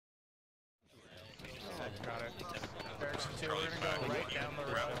Got it. Direction 2, we're gonna go right down the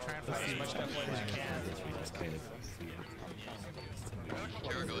road, try and find as much deploy as you can.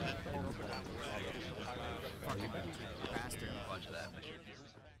 Sure, go ahead. Fucking bastard. Watch that.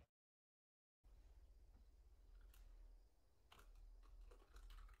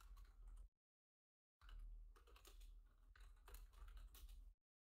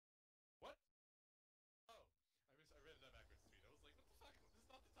 What? Oh, I read that backwards tweet. I was like, what the fuck? This is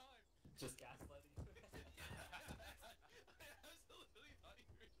not the time. Just gaslighting. I absolutely thought you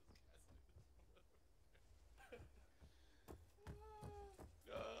were just gaslighting.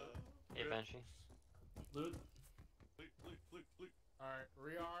 Hey, Banshee. Loot. Loot. Alright,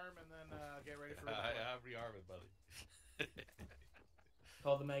 rearm and then get ready for I have rearming, buddy.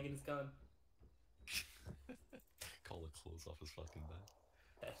 Call the mag and his gun. Call the clothes off his fucking back.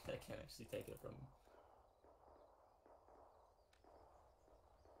 I can't actually take it from him.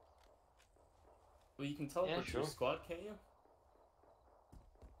 Well, you can teleport to your squad, can't you?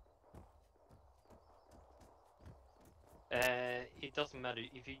 It doesn't matter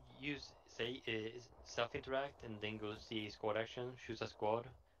if you use, say, self-interact and then go see squad action, choose a squad.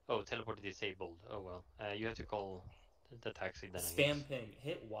 Oh, teleport disabled. Oh well. You have to call the taxi then. Spam ping.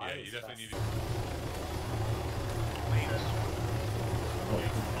 Hit Y. Yeah, you definitely need to.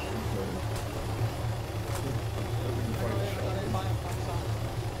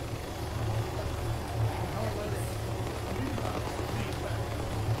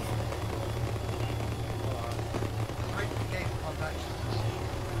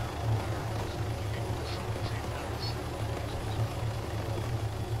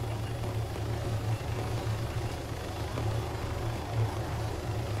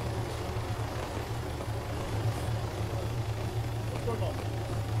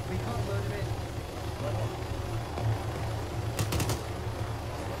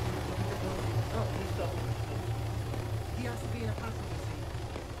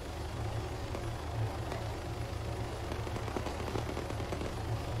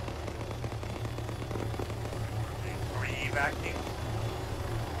 Acting. I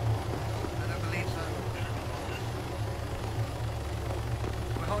don't believe so.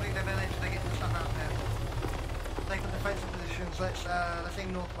 We're holding the village, they're getting stuff out there. Take the defensive positions, let's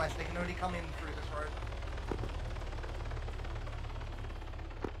aim northwest, they can only come in through this road.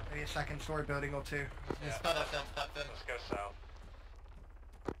 Maybe a second story building or two. Yeah. Let's go south.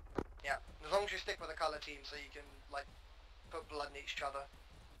 Yeah, as long as you stick with the colour team so you can, like, put blood in each other.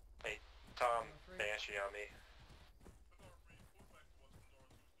 Hey, Tom, Banshee on me.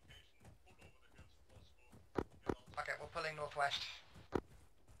 Okay, we're pulling northwest.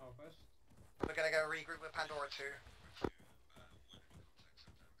 Northwest? We're gonna go regroup with Pandora 2.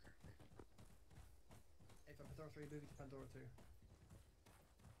 Hey, from Pandora 3, moving to Pandora 2.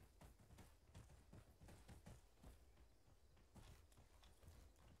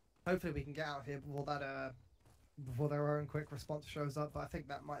 Hopefully we can get out here before that, before their own quick response shows up, but I think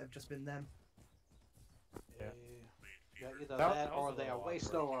that might have just been them. Yeah. Yeah, either that or they are way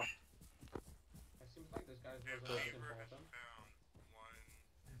slower. It seems like this guy's was important.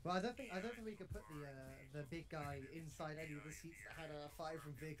 Well, I don't think we could put the big guy inside any of the seats that had a fire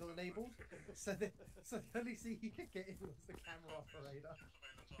from vehicle enabled. So the only seat he could get in was the camera operator.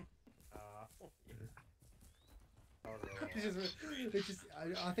 It's just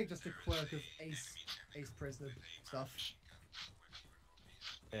I think just a quirk of ace prisoner stuff.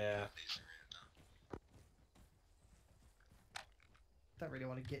 Yeah. Don't really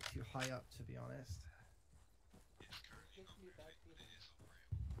want to get too high up, to be honest.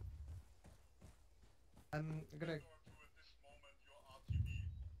 I'm gonna.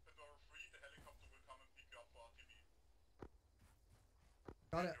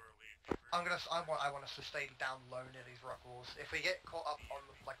 Got it. I want to sustain down low near these rock walls. If we get caught up on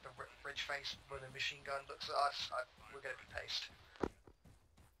like the bridge face when a machine gun looks at us, we're gonna be paced.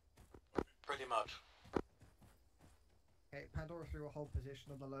 Pretty much. Okay, Pandora 3 will hold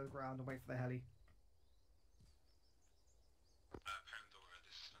position on the low ground and wait for the heli. Pandora,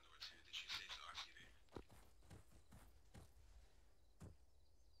 this is Pandora 2. Did you save the RTV?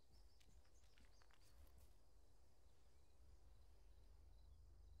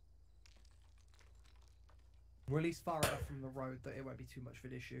 We're at least far enough from the road that it won't be too much of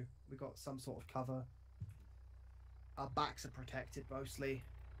an issue. We've got some sort of cover. Our backs are protected mostly.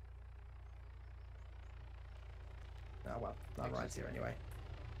 Oh well, that ride's here anyway.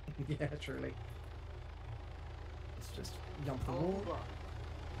 Yeah, truly. Let's just jump the wall.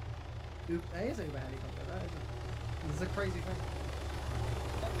 Oop, there is Uber helicopter, that is it? This is a crazy thing.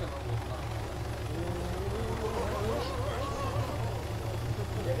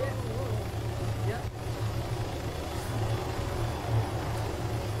 Yeah.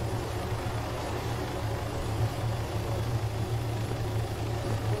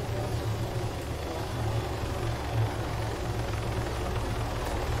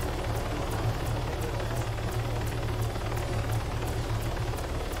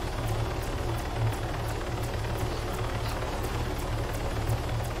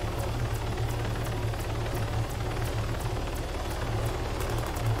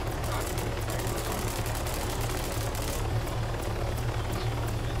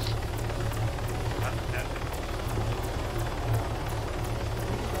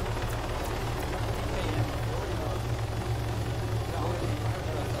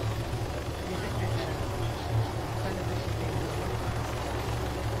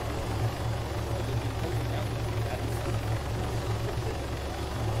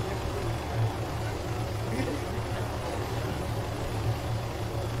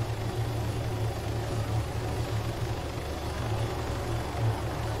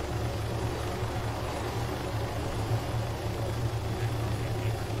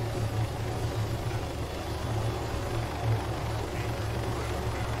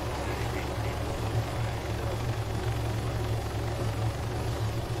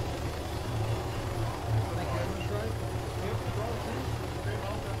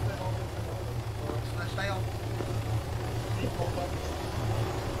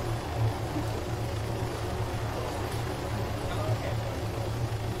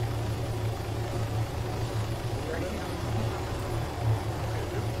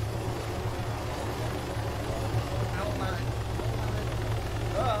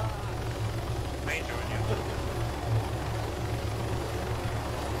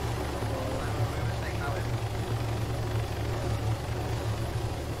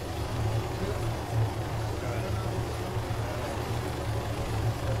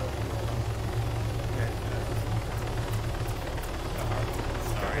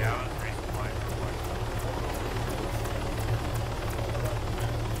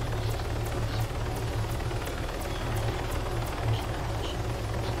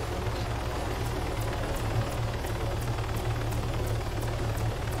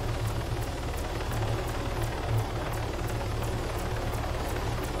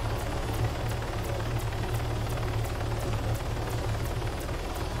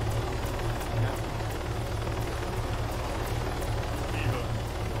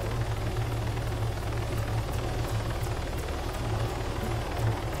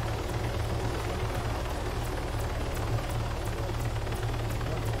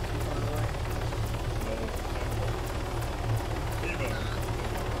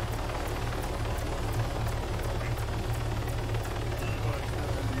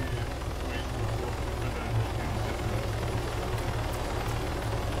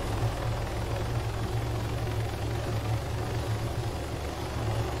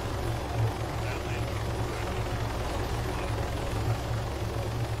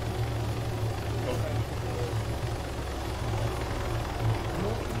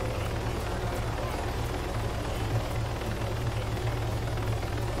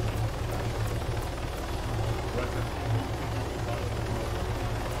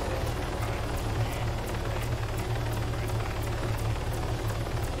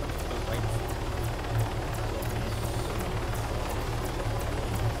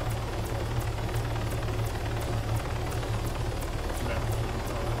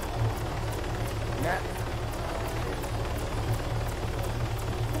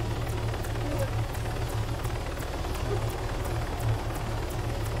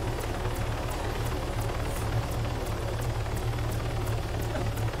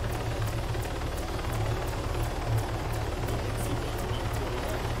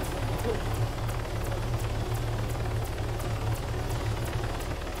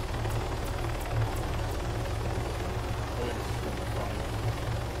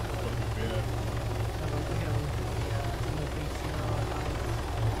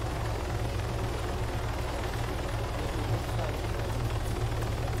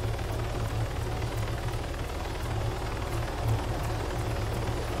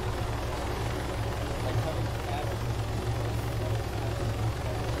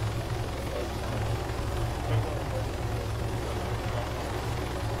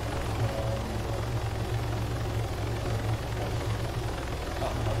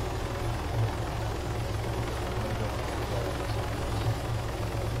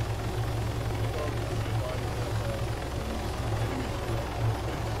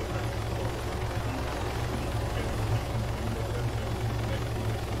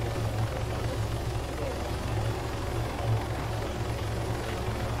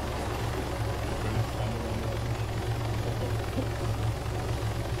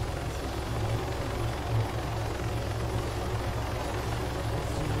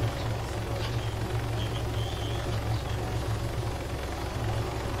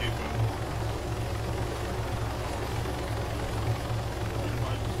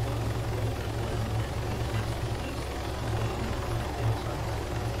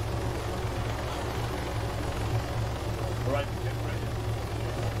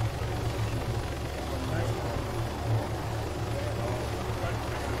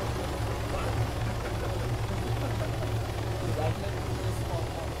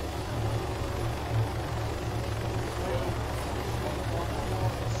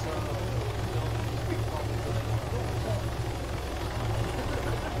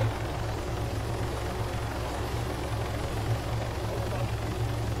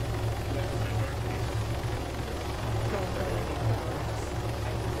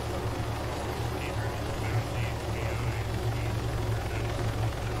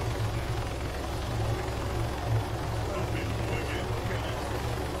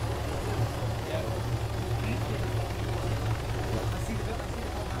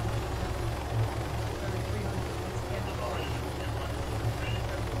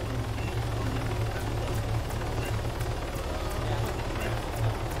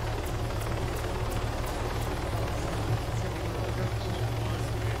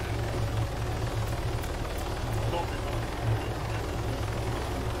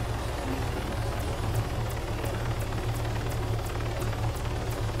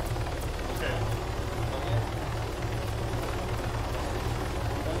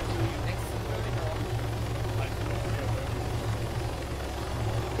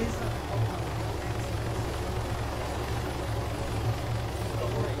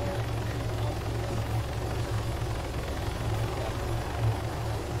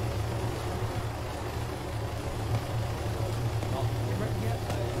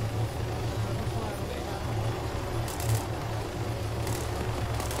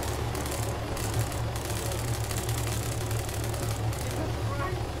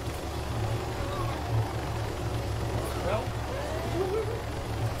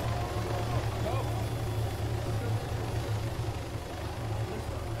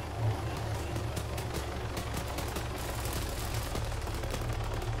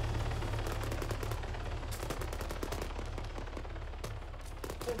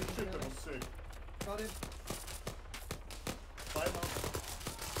 Got him. Bye now.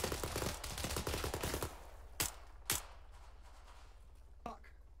 Fuck.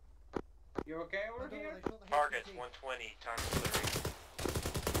 You okay over They here? shot the Targets HVT. 120, time delivery.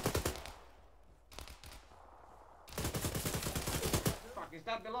 Fuck, is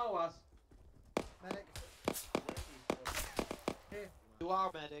that below us? Medic. Here. You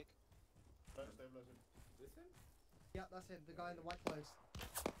are medic. Yeah, that's him. The guy in the white clothes.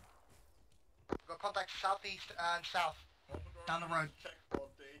 We've got contact southeast and south. Down the road. Check for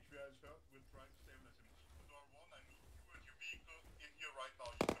the HVI is hurt. We'll try to stabilize him. Door 1, I need you and your vehicle in here right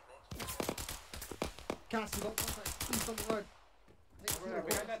now. You can approach. Cass, we got contact east on the road. I think Where?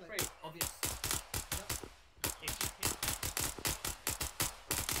 Behind that tree. Obvious. Yep. If you hit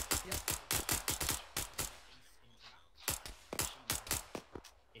Yep.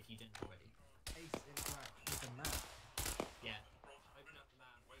 if you didn't already. Ace interact with the map. Yeah. Open up the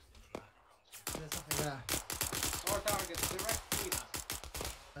map, interact. There's something there. More targets, direct east.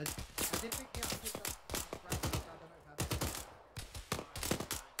 I did pick it up. I picked up ground, so I don't know if I have it.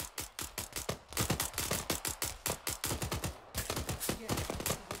 Yeah.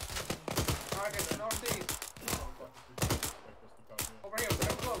 Targets northeast. Over here,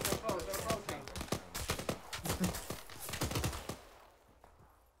 they're close, they're approaching.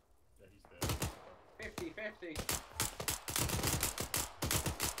 50-50.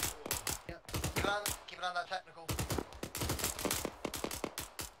 Yep. Keep it on that technical.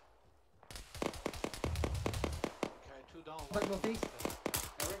 Okay, 2 down. Back northeast.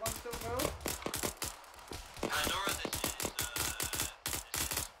 Everyone still go? Pandora, this is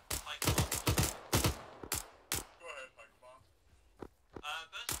Pike Command. Go ahead, Pike Command.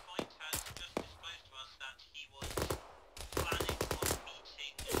 Burst Point has just disclosed to us that he was planning on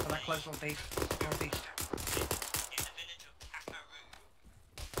meeting So that close northeast. Northeast. in the village of Kakaru.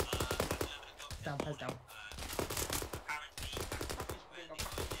 Down, heads down. Apparently, is where they were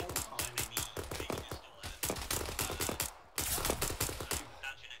in, so maybe you're still there.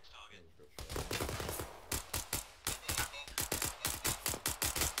 That's your next target.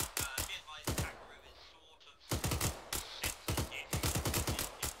 Be advised, Kakaru is sort of sensitive if we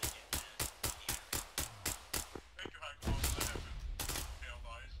get the area. Thank you, High Command. I have it. Tailed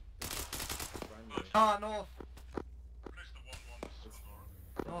eyes. Ah, north. Place the 1-1. This is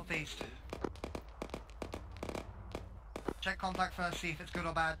Pandora. Northeast. Check contact first, see if it's good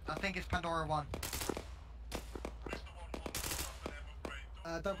or bad. I think it's Pandora 1. Place the 1-1. Up and ammo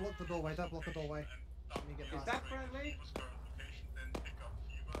grade. Don't block the doorway, don't block the doorway. Let me get Is past. that friendly? Kiva's current location, then pick up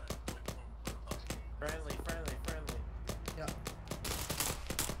Kiva and get home for the task. Friendly. Yeah.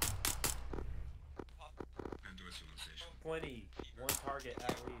 Pandora's civilization. 20. One target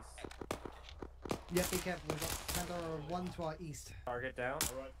at least. Yeah, be careful. We've got Pandora 1 to our east. Target down.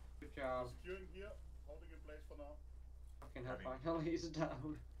 Alright. Good job. Securing here. Holding in place for now. Fucking hell, finally he's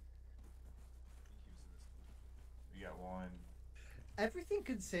down. We got one. Everything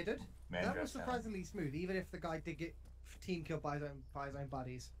considered, Man that was dressed down. surprisingly smooth, even if the guy did get team killed by his own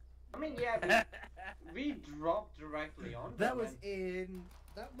buddies. I mean, yeah, we dropped directly on That them was and- in.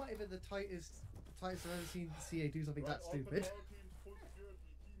 That might have been the tightest I've ever seen CA do something that All stupid. Pandora teams, full security.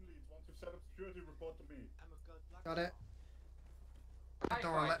 Team leads. Once you've set up security, report to me. Got it. High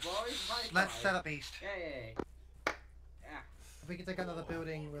Pandora, five, boys, high Let's five. set up east. Yeah. If we can take another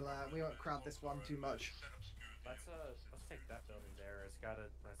building, we won't crowd this one too much. Let's take that building there. It's got a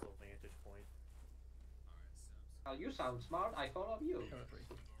nice little vantage point. Well, you sound smart. I follow you.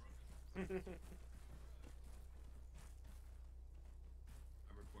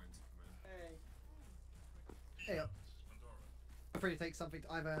 I'm reporting to command. Hey. Hey, Pandora. I'm free to take something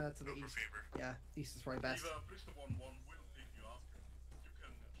either to the Go for east. favor. Yeah, east is probably best. Kiva, place the 1-1 will pick you up. You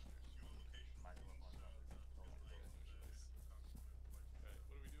can choose your location. Okay,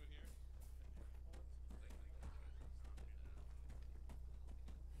 what are we doing here? Looking east.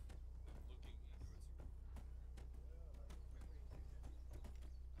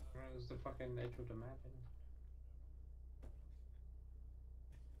 Where's the fucking edge of the map?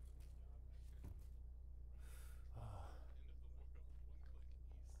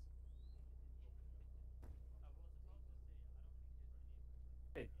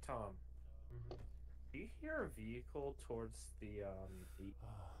 Hey, Tom. Do you hear a vehicle towards the east?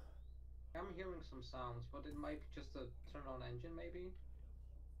 I'm hearing some sounds, but it might be just a turn on engine, maybe?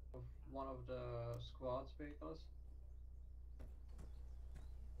 Of one of the squad's vehicles.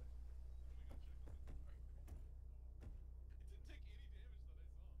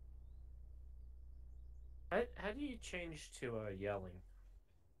 How do you change to yelling?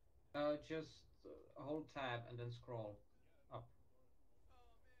 Just hold tab and then scroll up.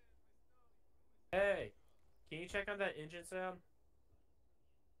 Hey, can you check on that engine sound?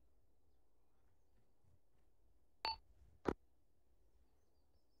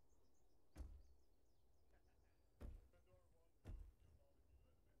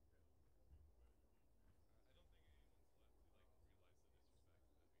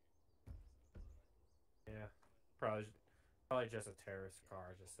 Yeah, probably just a terrorist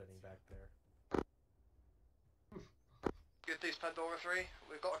car just sitting back there. Good these Pandora 3.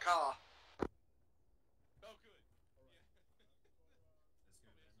 We've got a car. Oh, good.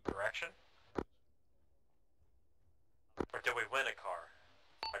 Direction? Or did we win a car?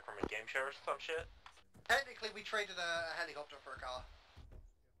 Like from a game show or some shit? Technically, we traded a helicopter for a car.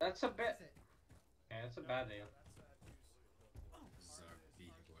 That's a bit. That's it. Yeah, it's a bad deal. This is our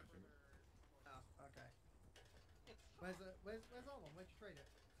vehicle, I think. Oh, okay. Where's our one? Where'd you trade it?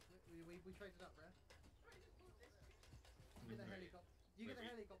 We traded up, Brad. You get a helicopter. You get a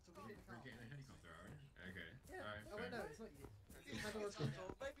helicopter. We get a car. We're getting a helicopter, are we? Okay. Yeah. Alright, Oh wait, no, fair. it's not you. Pandora's car.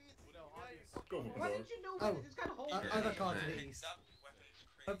 Go for Why Pandora. did you know Oh, that? It's got a hole. Other car to the east.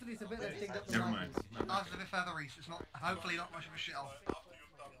 Hopefully it's a bit less dinged up than Never mine mind. is. Ours is a bit further east. It's not. Hopefully, not much of a shell. After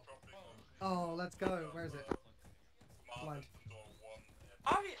you've done dropping Oh, let's go. Where is it? Blind.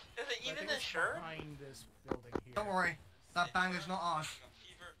 Is it even insured? Behind this building here. Don't worry, that banger's not ours.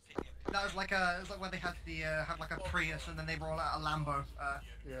 Fever picking That was like it was like when they had the had like a Prius and then they roll out a Lambo.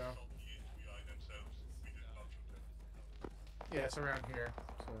 Yeah. Yeah, it's around here.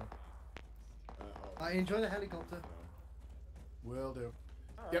 So. I enjoy the helicopter. Will do.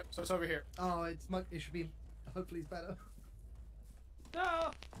 Yep, so it's over here. Oh, it should be. Hopefully, it's better.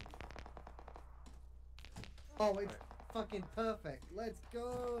 No. Oh, it's fucking perfect. Let's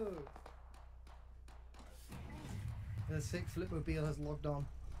go. The 6 flipmobile has logged on.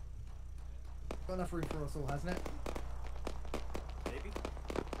 Got enough room for us all, hasn't it? Maybe.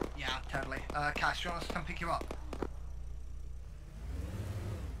 Yeah, totally. Cash, do you want us to come pick you up?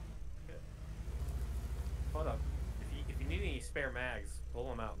 Hold up. If you need any spare mags, pull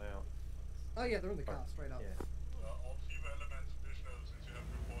them out now. Oh yeah, they're in the car, straight up. Yeah. All few elements additional since you have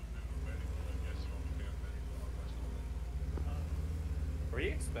reported in medical. I guess you're looking at medical. Were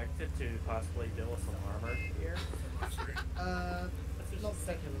you expected to possibly deal with some armor here? Not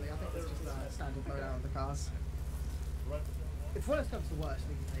particularly. I think it's just a standard loadout of the cars. If worst comes to worst,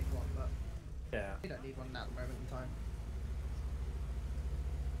 we can take one, but Yeah. we don't need one at the moment in time.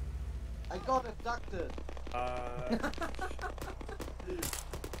 I got abducted. Okay,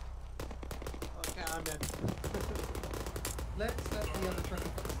 I'm in. Let's let the other truck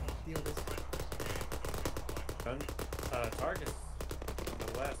deal this. Targus on the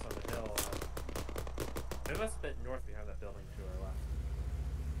west on the hill. Maybe that's a bit north behind that building to our left.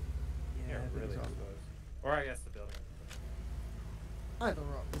 Yeah, I think really so. exposed. Or I guess the building. Either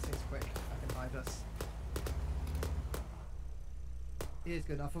or, this thing's quick. I can hide us. It is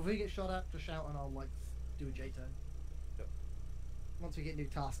good enough. If we get shot at, just shout and I'll like do a J-turn. Yep. Once we get new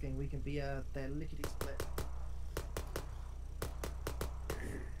tasking, we can be their lickety split.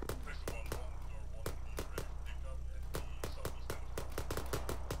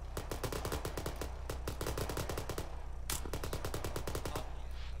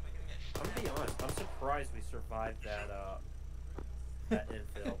 I'm gonna be honest. I'm surprised we survived that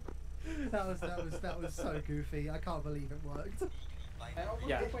infill. that was so goofy. I can't believe it worked. I almost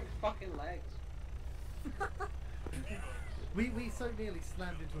Yeah. broke my fucking legs. We so nearly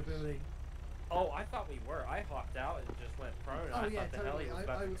slammed into a building. Oh, I thought we were. I hopped out and just went prone. Oh I yeah, thought the heli totally. was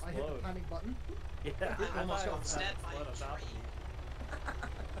about to I hit explode. the panic button. Yeah, I almost got thought stabbed by it was a about to tree.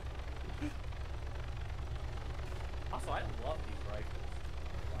 explode. Also, I love these rifles.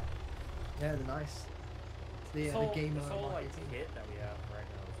 Yeah, they're nice. The gamer this whole like marketing. kit that we have right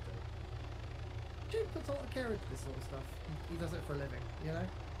now is good. Jim puts a lot of care into this sort of stuff. He does it for a living, you know?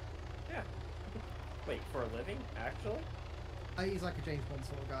 Yeah. Wait, for a living, actually? He's like a James Bond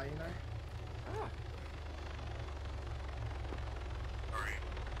sort of guy, you know? Ah.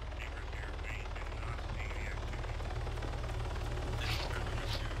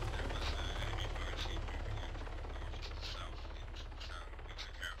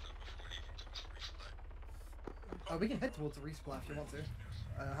 We can head towards the resupply if you want to.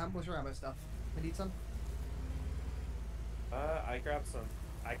 What's your ammo stuff? We need some? I grabbed some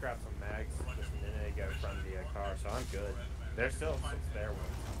mags just a minute ago from the car, so I'm good. There's still some spare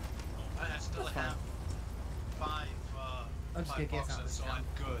ones. I still have 5 I'm just gonna guess out boxes, this so town. I'm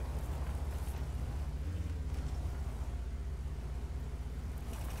good.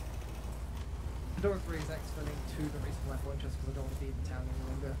 Door 3 is exfilling to the resupply point just because I don't want to be in town any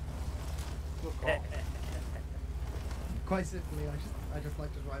longer. Good call. Quite simply, I just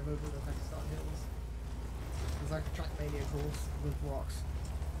like to drive over the Takistani hills. It's like a Trackmania course with rocks.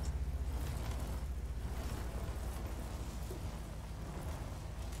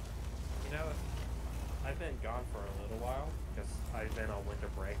 You know, I've been gone for a little while because I've been on winter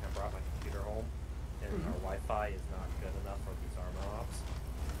break. I brought my computer home, and our Wi-Fi is not good enough for these ArmA ops.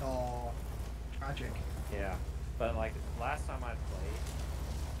 Oh, tragic. Yeah, but like last time I played,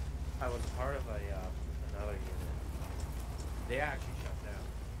 I was part of another unit. They actually shut down.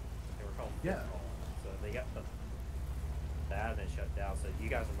 They were called Yeah. Football. So they got that and they shut down. So you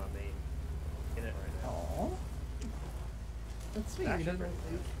guys are my main unit right now. Aww. That's sweet. Actually You don't pretty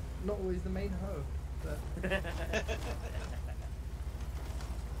know, not always the main hoe, but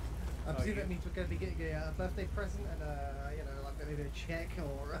I presume that means we're going to be getting a birthday present and you know, like maybe a check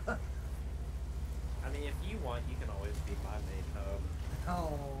or. I mean, if you want, you can always be my main hoe.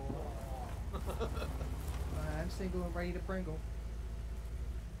 Oh. I'm single and ready to pringle.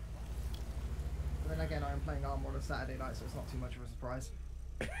 But then again, I'm playing ArmA on a Saturday night, so it's not too much of a surprise.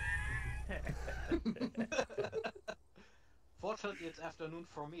 Fortunately, it's afternoon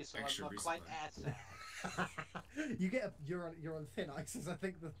for me, so Extra I'm not quite resupply. as sad. You get you're on thin ice, is I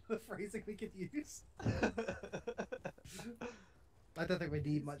think the phrasing we could use. I don't think we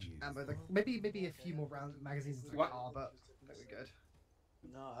need much ammo. Maybe a few more rounds magazines into the car, but I think we're good.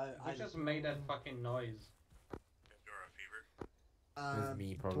 No, Who just made that fucking noise? You're a fever. It was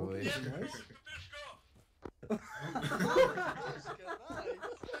me, probably. talking to noise?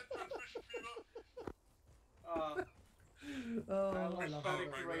 Oh, I love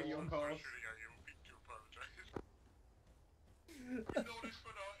pathetic that. radio calls. We noticed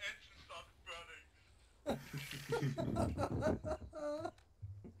when our engine started burning.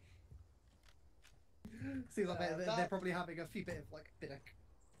 Seems like they're that- probably having a few bit of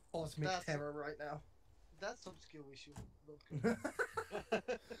cosmic That's- terror right now. That's some skill issue. Alright,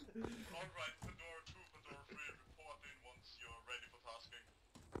 Fedora 2, Fedora 3, report in once you're ready for tasking.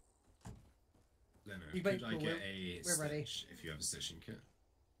 Leonard, You could bet- I get we're- a we're ready. stitch if you have a stitching kit?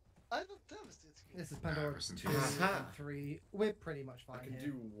 I don't have a stitch kit. This is Pandora rest in 2 peace. and 3. We're pretty much I fine can here.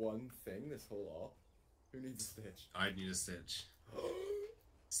 do one thing this whole op. Who needs a stitch? I'd need a stitch.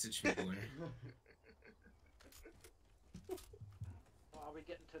 Stitch me, boy. Are we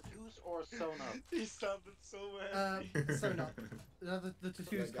getting tattoos or sewn up? He sounded so happy. Sewn up. The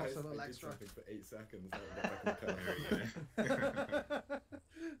tattoos Like, cost guys, a little I did extra. something for 8 seconds. Now I get back in the car.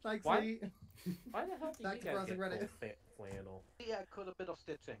 Thanks, Why- Lee. Why the hell did Thanks you for guys browsing get Reddit. full flannel? Yeah, could a bit of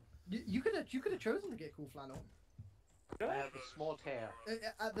stitching. You could have chosen to get cool flannel. I have a small tear.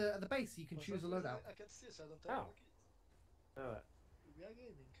 At the base, you can choose a loadout. I can see, so I don't Oh. have We are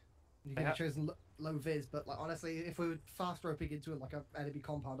gaining. You could have chosen low vis, but honestly, if we were fast roping into like an enemy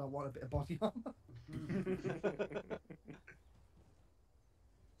compound, I want a bit of body armor.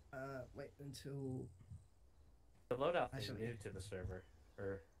 Wait until The loadout thing Actually- new to the server,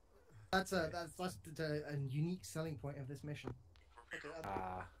 or that's a unique selling point of this mission. Okay,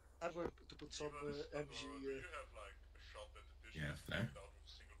 ah. I'm going to put some MG. You have like a shot at the dish Yeah, fair. without a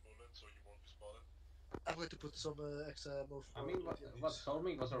single bullet, so you won't be spotted. I'm going to put some extra ammo for. I mean, what sold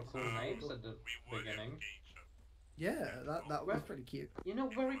me was our cool names at the beginning. Yeah, that was pretty cute. You know,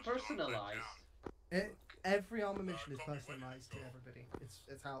 very personalized. Every ArmA mission is personalized to everybody.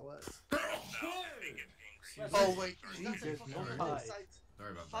 It's how it works. Oh wait, Jesus, that's no a pie.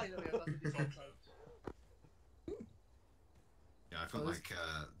 Sorry about that. Finally, I got the decent side. Yeah, I felt Oh, this- like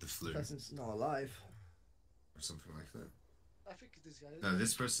the flu Person's not alive. or something like that. I think this guy. No,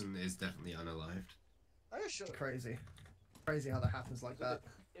 this person is definitely unalived. Are you sure? It's crazy how that happens like that.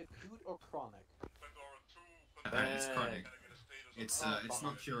 Acute or chronic? It's chronic. It's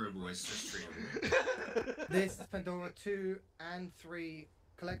not curable. It's just treatable. This is Pandora 2 and 3.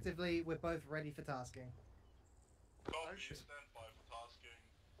 Collectively, we're both ready for tasking. Copy, stand by for tasking.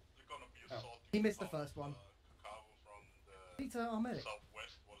 They're gonna be assaulting. He missed the first one. Cabo from the Peter, our medic.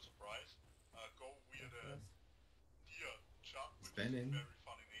 southwest. What a surprise! Go via the deer chop, which Ben is a in. very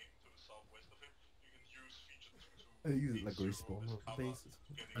funny name to the southwest of him. You can use feature 2 to Use it like a respawn of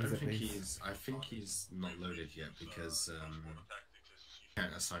the base. I think he's not loaded yet because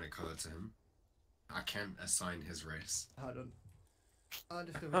can't assign a color to him. I can't assign his race. Hold on.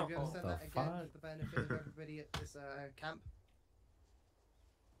 Understood. We're going to What send the that again fuck? for the benefit of everybody at this camp.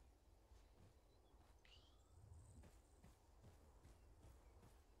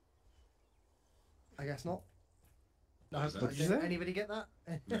 I guess not. No, What was that? What'd you say? Anybody get that?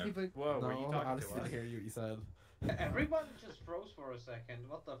 Anybody? Whoa, were you No, talking honestly, to I us? hear you what you said. Everyone just froze for a second.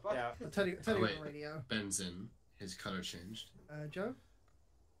 What the fuck? Yeah. I'll tell you Oh, on wait. the radio. Ben's in. His color changed. Joe?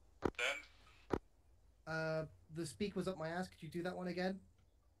 Then The speak was up my ass. Could you do that one again?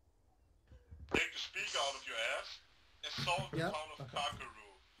 take the speaker out of your ass. Assault the Yeah, town of okay.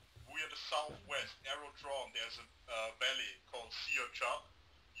 Kakaru. We are the southwest. Arrow drawn. There's a valley called Sea Chop.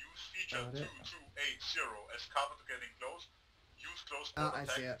 Use feature Got it. 2280 as cover to getting close. Use close Ah, quarter I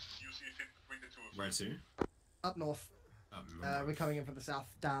see tactics. Usually fit between the two of you. Where to? Up north. Up north. We're coming in from the south,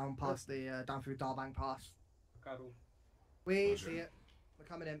 down past the down through Darbang Pass. Karu. We Roger. see it. We're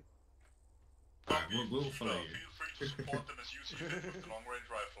coming in. Alright, we'll follow you. Feel free to support them as you see fit with the long range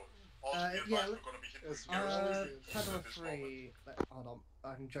rifle. Also, be yeah, advised look- we're going to be hit Yes, with garrison Pandora at this moment. 3. Hold on.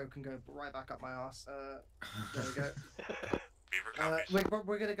 I can joke and go right back up my ass. There we go. Beaver copies.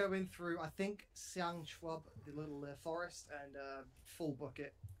 We're going to go in through, I think, Siang Chwab, the little forest, and full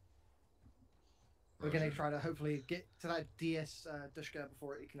bucket. We're going to try to hopefully get to that DS Dushka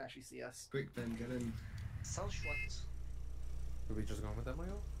before it can actually see us. Quick, Ben, get in. Sounds what? Are we just going with that,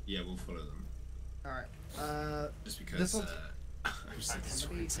 Mario? Yeah, we'll follow them. Alright. Just This because one's- I'm just Let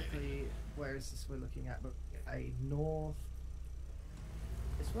me disorientated. quickly. Where is this we're looking at? Look, a north.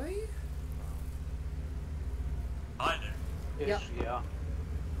 This way? Hi there. Yep. Yeah.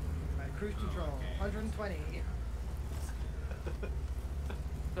 Cruise control. 120.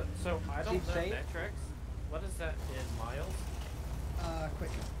 So I don't Keep know safe. metrics. What is that in miles? Quick.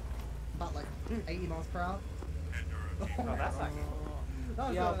 About like 80 miles per hour. Oh, that's not good. That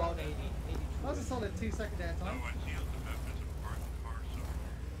was Yeah, a, about 80. 82. that was a solid 2-second airtime. No, I see on the map it's a parked car, so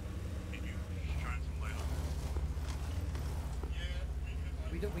can you shine some light on it? Yeah,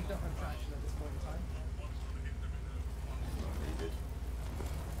 We don't have traction at this point in time.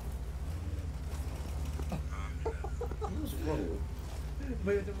 What's wrong?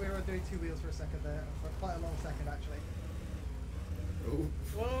 We were doing 2 wheels for a second there, for quite a long second actually. Oh.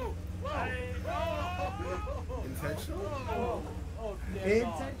 Whoa! Whoa! Intentional? Oh, dear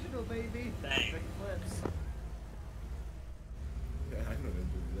God. Intentional, baby. Dang. Big flips. Yeah, I don't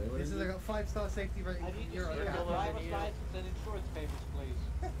know. This is like a 5-star safety rating I from need to see Euro your Cap. driver's license and insurance papers,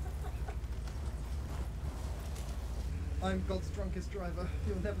 please. I'm God's drunkest driver.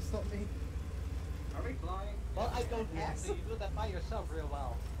 You'll never stop me. Are we flying? Well, I don't have Yes. to. You do that by yourself real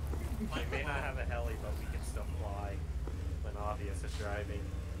well. We may not have a heli, but we can still fly when obvious is driving.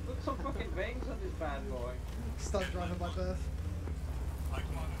 Put some fucking wings on this bad boy. Stunt driver by birth.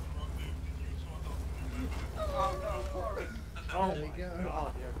 Oh no, Forrest. Oh There we go.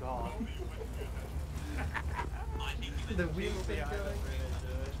 Oh dear God. The wheels been going.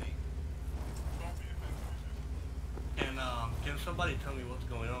 Can somebody tell me what's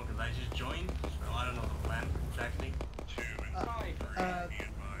going on? Because I just joined, so I don't know the plan exactly.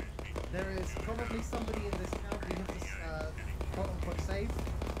 There is probably somebody in this camp we have to quote-unquote save.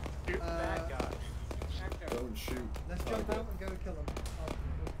 Bad guy. Don't shoot. Let's jump out and go and kill them.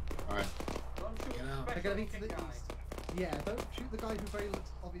 Alright. Don't shoot Get out. They're gonna be to special the guy. east. Yeah, don't shoot the guy who very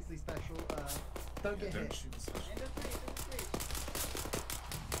looks obviously special. Don't get Don't hit. shoot the special. In the trees, in the trees.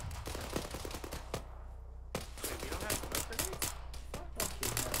 Wait, we don't have smoke grenades?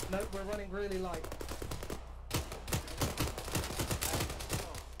 No, we're running really light.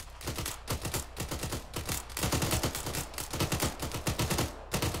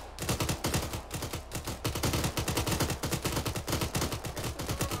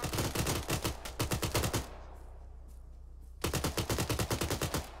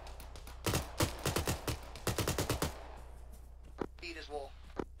 Beat his wall.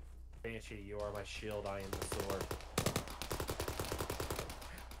 Banshee, you are my shield, I am the sword.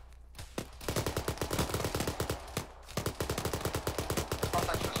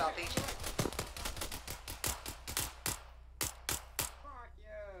 Contacts from southeast. Fuck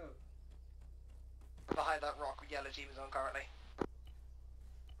you. Behind that rock with yellow team is on currently.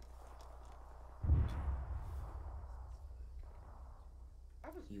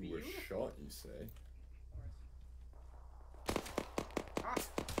 That was You were beautiful. shot, you say? Ah,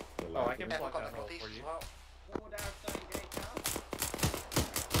 Oh, I can Yeah, plug contact that hole northeast for as you. well. forward outside gate now.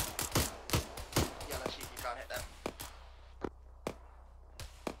 Yellow team, you can't hit them.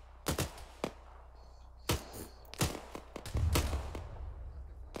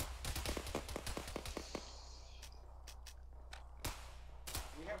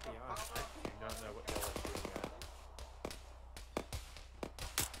 We have To some be honest, power. I do not know what y'all are shooting at.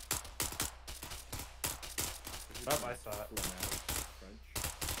 Oh, I saw it. French.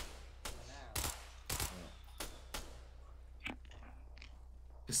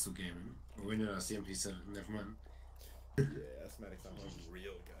 Pistol gaming. Oh, wait, no, that's the MP7. Never mind. Yeah, asthmatics aren't like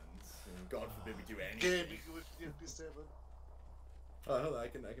real guns. God forbid we do anything. Gaming with the MP7. Oh, hold on, I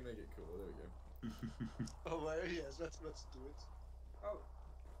can make it cool. There we go. Oh, well, yes, let's do it. Oh,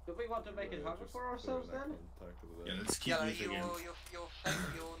 do we want to make it harder for ourselves then? Yeah, let's keep Yellow, moving in. you're safe,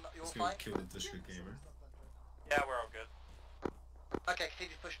 you're Let's go fine. kill the district gamer. Yeah, we're all good. Okay,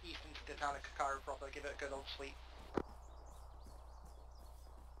 continue to push east into the town of Kakaru proper, give it a good old sweep.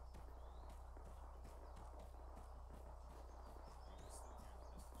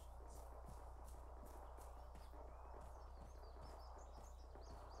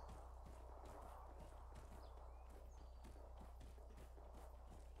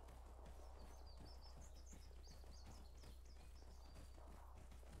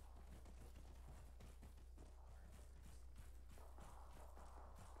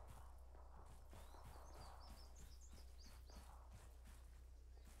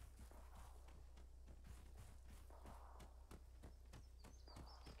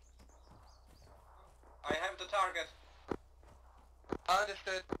 I have the target.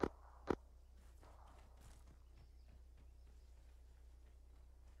 Understood.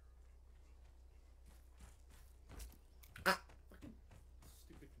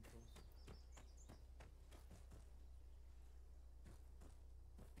 Stupid controls.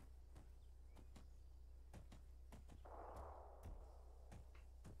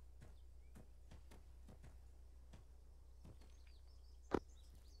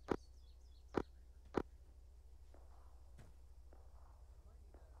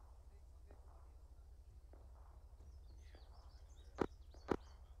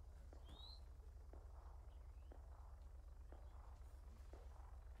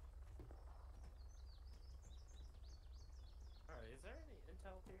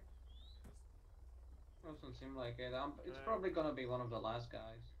 Doesn't seem like it. It's probably gonna be one of the last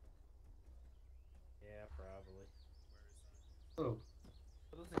guys. Yeah, probably. Oh.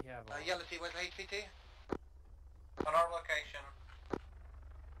 What does he have on? Yellow T, where's the HVT? On our location.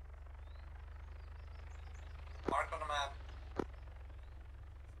 Mark on the map.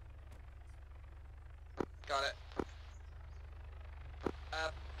 Got it.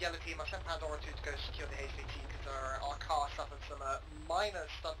 Yellow Team, I've sent Pandora 2 to go secure the HVT because our car suffered some minor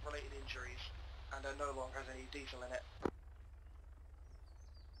stunt-related injuries and no longer has any diesel in it.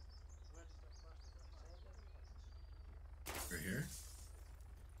 We're here?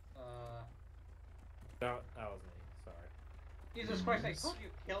 No, that was me. Sorry. Jesus Christ, I thought you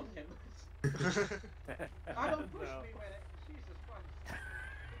killed him. I don't push me with it. Jesus Christ.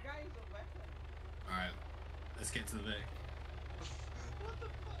 The guy is a weapon. Alright, let's get to the Vic. What the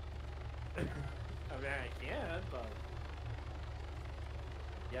fuck? I mean, I can, but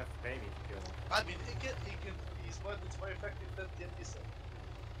you have to pay me to kill him. I mean, it's more effective than the NPC.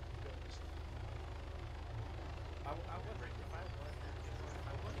 I would bring the fight.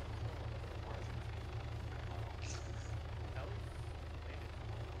 I wouldn't.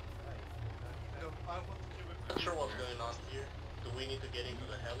 No, I want to kill it. Not sure what's going on here. Do we need to get into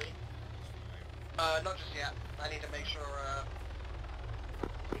the heli? Not just yet. I need to make sure,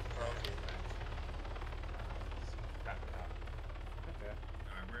 Okay. Okay.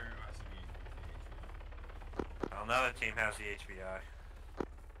 Where are Well, another team has the HBI.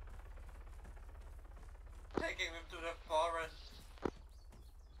 taking him to the forest.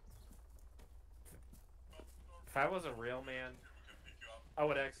 If I was a real man, I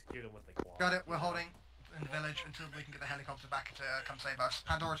would execute him with the claw. Got it, we're holding in the village until we can get the helicopter back to come save us.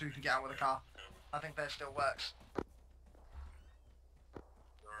 Pandora 2 can get out with the car. I think that still works.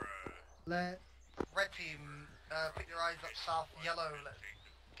 Red team, put your eyes up south. Yellow,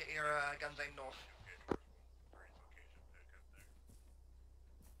 get your guns aimed north.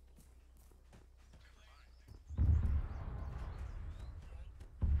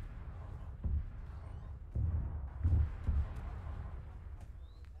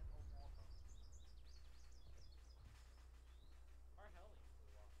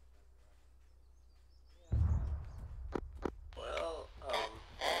 Well,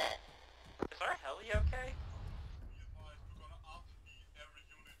 is our heli okay?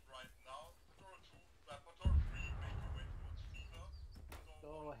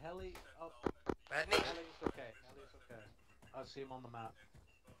 So heli up. Badney? Heli's okay. Heli's okay. I see him on the map.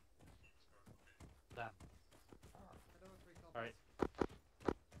 Damn. Alright.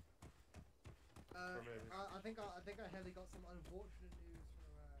 I think our heli got some unfortunate news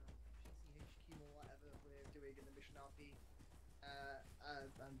from PCHQ or whatever we're doing in the mission RP,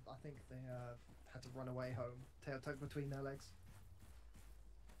 and I think they had to run away home, tail tucked between their legs.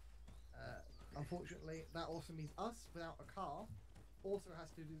 Unfortunately, that also means us without a car also has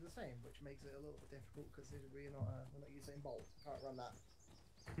to do the same, which makes it a little bit difficult because we're not Usain Bolt. Can't run that.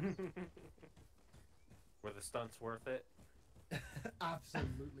 Were the stunts worth it?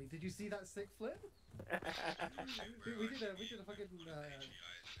 Absolutely. Did you see that sick flip? we did a fucking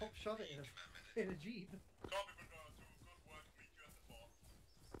pop shove it in a jeep.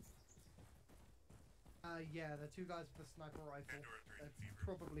 Yeah, the two guys with the sniper rifle. That's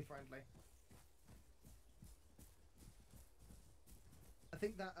probably friendly. I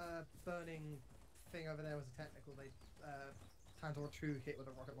think that burning thing over there was a technical. They Tantor 2 hit with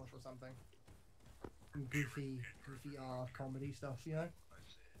a rocket launcher or something. Goofy comedy stuff, you know.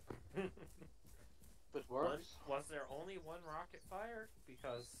 It works. Was there only one rocket fired?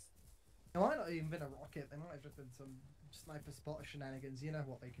 Because it might not even been a rocket. There might have just been some sniper spotter shenanigans. You know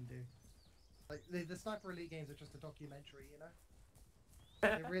what they can do. Like the Sniper Elite games are just a documentary, you know.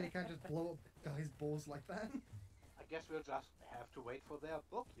 They really can't just blow up guys' balls like that. I guess we'll just have to wait for their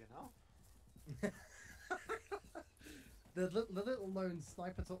book, you know. The little known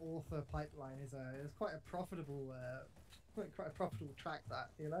sniper to author pipeline is quite a profitable track,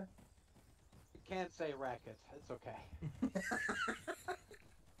 that, you know. You can't say racket. It's okay.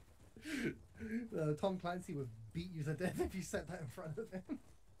 Tom Clancy would beat you to death if you said that in front of him.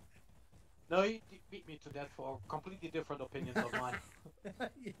 No, he beat me to death for completely different opinions of mine.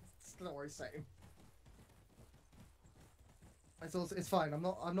 It's not what he's saying. It's fine. I'm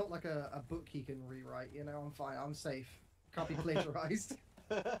not like a book he can rewrite. You know, I'm fine. I'm safe. Can't be plagiarized.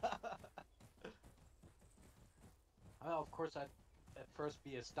 Well, of course, I'd at first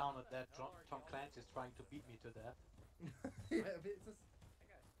be astounded that Tom Clancy is trying to beat me to death. Yeah, but it's just...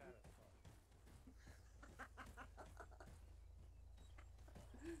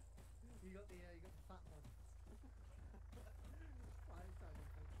 You got the fat one.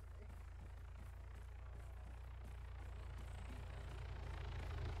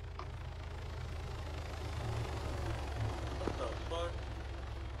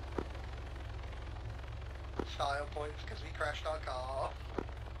 style points because we crashed our car.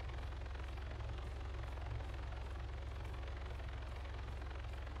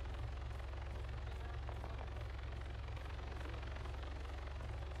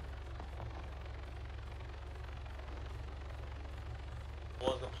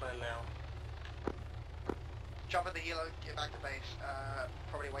 What's the plan now? Jump at the helo, get back to base,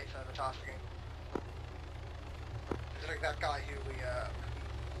 probably wait for the tasking. Considering that guy who we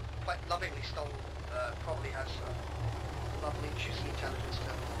quite lovingly stole probably has some lovely juicy intelligence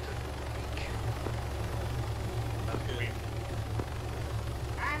to leak. That's good.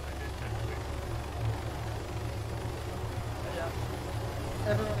 Yeah.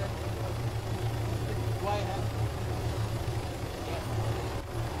 Everyone in. Why have?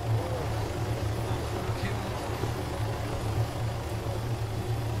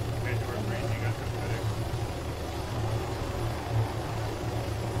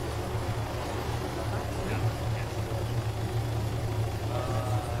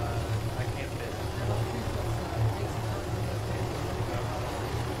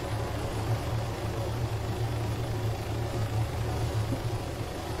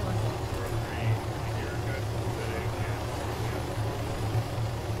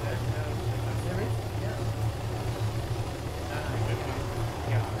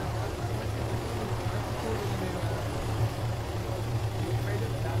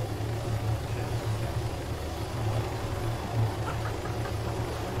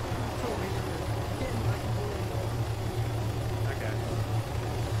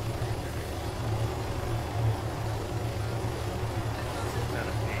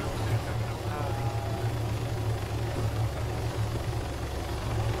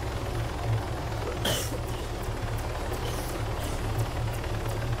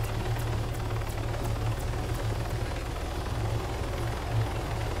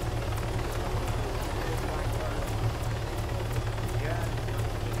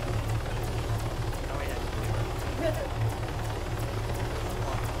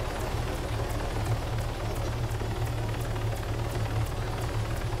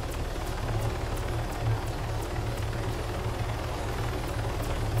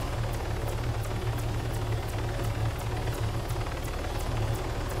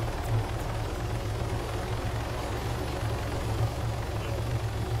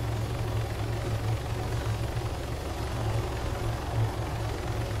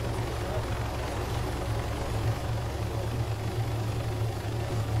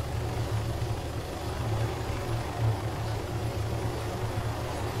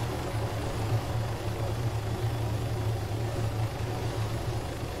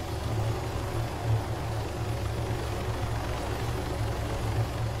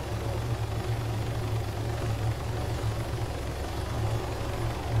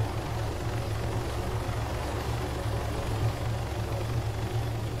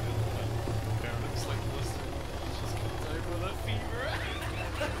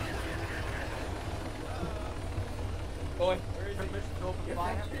 Boy, where is he? Get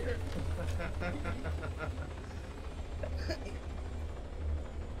back here.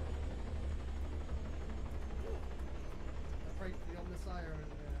 I prayed to the Omnissiah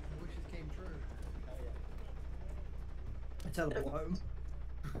and the wishes came true. I teleport home.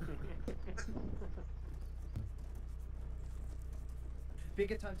 Be a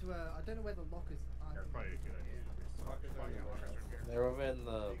good time to I don't know where the lockers are. That's probably a good idea. They're over in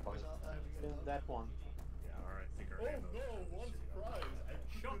the park. In that one. Yeah, alright, think our Oh no, one surprise! I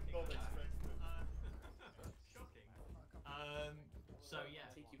did not expect it. Shocking. So yeah.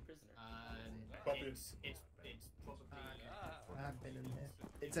 Take you prisoner. It's probably. I have been in here.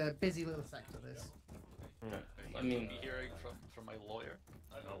 It's a busy little sector, this. I mean, be hearing from my lawyer.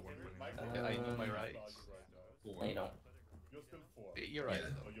 I know, I know my rights. I know. You're still 4. You're right.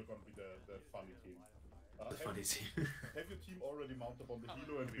 Oh, you're gonna be the funny team. The funny team. Have your team already mounted on the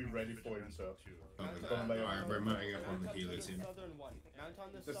helo and be ready for insert? Alright, we're mounting up on the helo team. Southern one. Mount on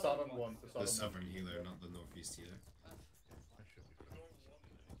the southern one. The southern helo, not the northeast helo.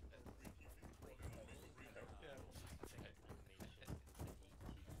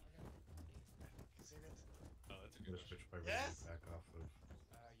 Switch by Yes? back off of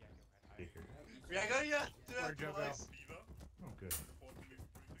Baker. Yeah, go, yeah. Do that, Joe boys. Oh, good.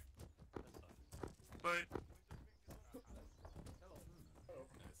 But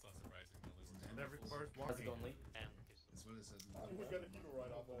It's not surprising. And that requires How's it going, Lee? As well as we got a helo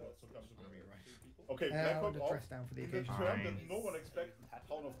right after that, so come to me. right. Okay, I Black want Hawk to off. dress down for the In the occasion. turn that no one expects,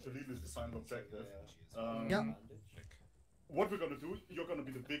 Town of Jalil is the final objective. Yeah. What we're gonna do, you're gonna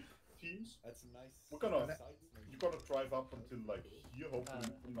be the big teams. That's nice. You're gonna drive up until like here, hopefully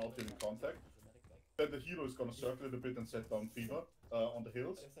not in contact. Then the helo is gonna circle it a bit and set down fever on the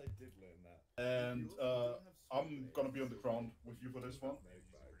hills. Yes, I did learn that. And I'm gonna be on the ground with you for this one.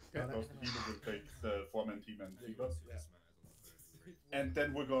 Because the helo will take the 4-man team and fever. And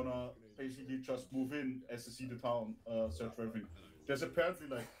then we're gonna basically just move in as to see the town, search for everything. There's apparently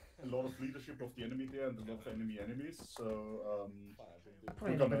like a lot of leadership of the enemy there and a lot of enemies, so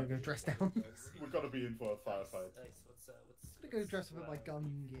Probably not gonna go dress down. We're gonna be in for a firefight. I'm gonna go dress up in my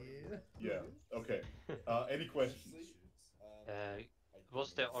gun gear. Yeah, okay. Any questions?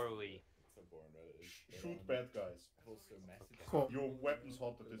 What's the ROE? Shoot bad guys. Cool. Your weapon's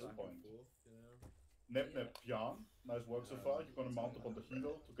hot at this point. Nep Pian, nice work so far. You're gonna mount up on the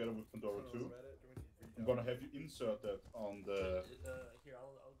helo together with Pandora 2. I'm gonna have you insert that on the Here,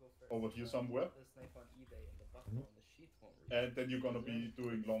 I'll go first. over here somewhere. The snipe on eBay and the button on the sheet won't read. And then you're gonna be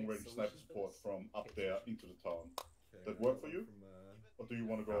doing long-range sniper support from up there into the town. That work for you? Or do you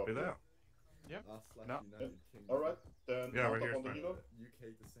want to go up there? Yep. No. Alright, then yeah, mount right up here. on the helo.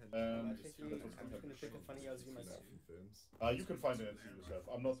 I'm That's just gonna take a funny as you myself. you can find an NC yourself.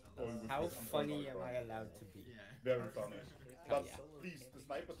 I'm not going with How this. I'm funny going am I right. allowed to be? Very funny. But Yeah. please, the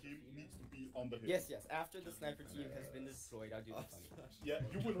sniper team needs to be on the hill. Yes, yes. After the sniper team has been destroyed, I'll do the funny. Yeah,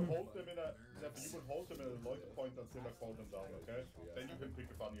 you will hold them in a loiter point until I call them down, okay? Then you can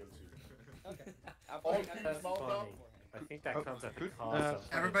pick a funny LC. Okay. All teams mount up. I think that comes at the cost of...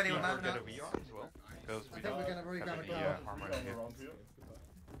 Everybody will mount get up. a VR as well, because I we think don't we're gonna really have grab a any gun. armor Leon here. around here.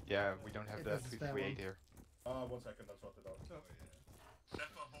 Yeah, we don't have It the doesn't spare 338 one. here. 1 second, I'll sort it out. Zephyr,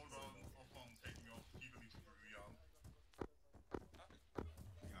 hold on taking off. Even needs to be rearmed.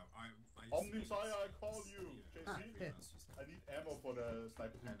 Omnisire, I call you! JC? Yeah. I need ammo for the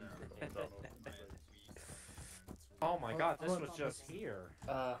sniper team. Oh my god, this I'll- was just here.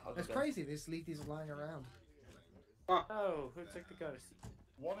 It's crazy. These leaties are lying around. Oh, who took the ghost?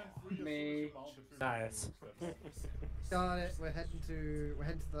 1 and 3 Me. is mounted. Nice. Got it. We're heading to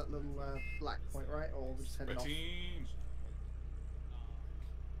that little black point, right? Or we're just heading off. Yeah,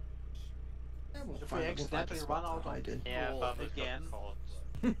 we'll If we find a accidentally spot run to out hide of in. Yeah, Cool, but again.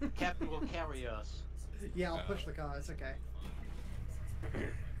 Captain will carry us. Yeah, I'll push the car. It's okay.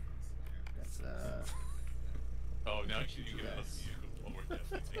 That's Oh, now you can get us. Oh, we're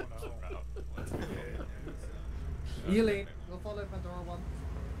definitely taking this route. Healing. We'll follow Pandora 1.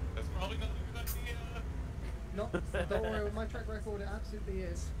 That's probably not a good idea. No, don't worry. With my track record, it absolutely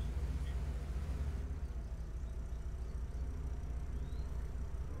is.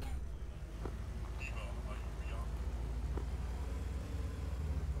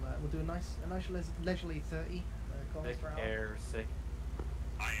 We'll do a nice leisurely 30 kilometers Sick per hour. air, sick.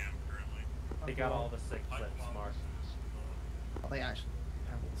 I am currently. They got all the sick flips, Mark. Oh, they actually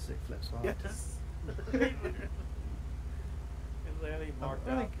have all the sick flips. Well. Yes. It's literally marked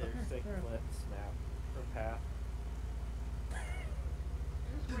really? out their sick flips map or path.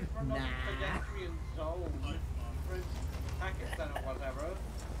 We're not in pedestrian zone. Pakistan or whatever.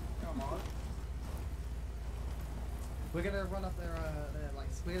 Come on. We're gonna run up there, like,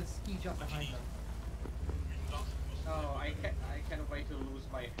 we're gonna ski jump behind them. Oh, I can't wait to lose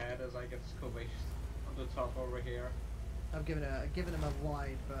my head as I get squished on the top over here. I've given him a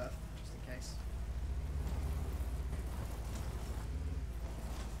wide berth, just in case.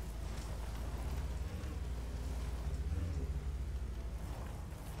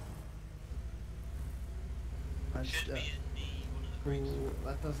 I just, ooh,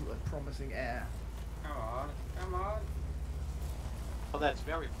 that doesn't look promising air. Come on, come on. Well, that's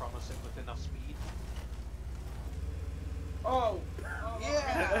very promising with enough speed. Oh!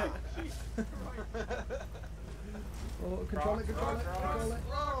 Yeah! Oh, control it, control it, control it.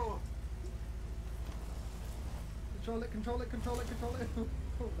 Whoa! Control it, control it, control it, control it.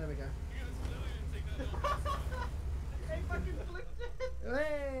 Oh, there we go. I fucking flipped it!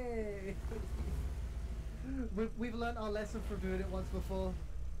 Hey! We've learned our lesson from doing it once before.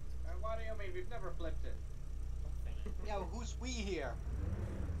 What do you mean? We've never flipped it. Yeah, who's we here?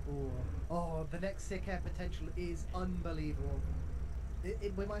 Ooh. Oh, the next sick air potential is unbelievable.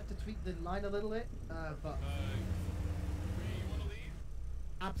 We might have to tweak the line a little bit, but... You wanna leave?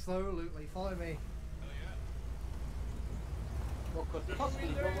 Absolutely, follow me. What could possibly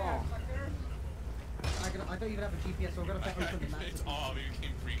go wrong? I don't even have a GPS, so I'm gonna open the map. It's all we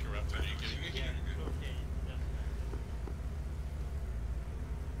became pre-corrupted. Are you kidding me?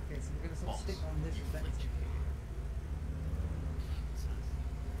 Okay, so we're gonna sort of stick on this effect.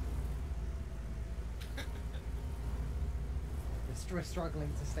 We're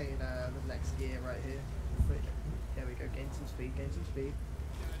struggling to stay in the next gear right here. But there we go, gain some speed, gain some speed.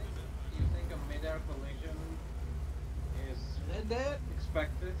 You think a mid-air collision is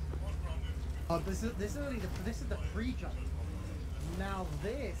expected? Oh, this is the pre-jump. Now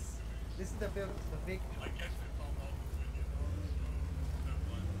this is the build up to the big jump.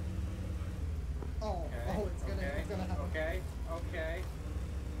 Oh, it's gonna happen. Okay.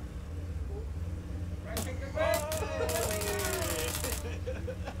 Right, take the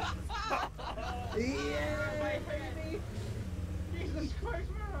Yeah! My baby! Jesus Christ,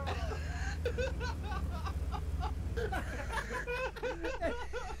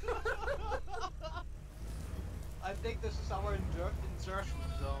 I think this is our insertion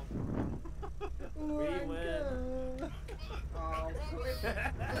zone. We win. Oh,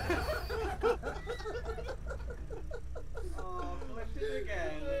 flipped it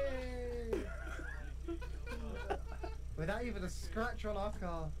again. Without even a scratch on our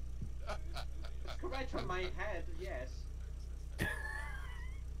car. Scratch on my head, yes.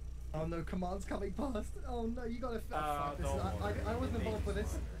 Oh no, commands coming past. Oh no, you gotta fuck this. I wasn't involved with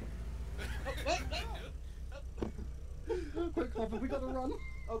this. Quick, Hopper, we gotta run.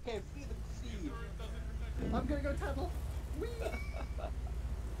 Okay, flee the sea. I'm gonna go tattle. Whee!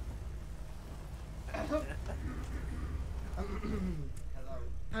 Hello.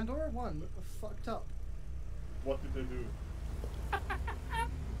 Pandora 1 fucked up. What did they do?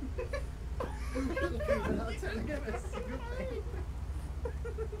 Without telling him a single thing.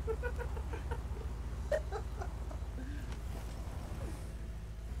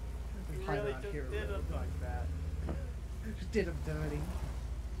 Really just did him like that. Just did him dirty.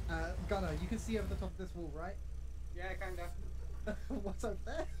 Gunnar, you can see over the top of this wall, right? Yeah, kinda. What's over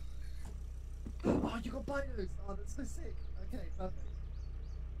there? Oh, you got binos! Oh, that's so sick. Okay, perfect.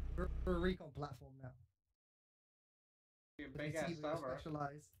 We're a recon platform now. Big ass tower.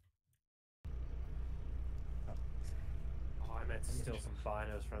 Specialize. Oh, I meant to steal some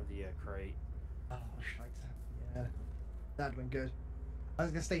binos from the crate. Oh, shite. Yeah. That'd been good. I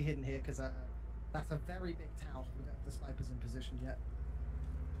was gonna stay hidden here because that's a very big town. We don't have the snipers in position yet.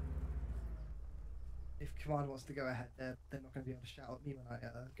 If Commander wants to go ahead, they're not going to be able to shout at me when I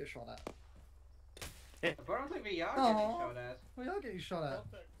get shot at. Apparently we are getting shot at. We are getting shot at.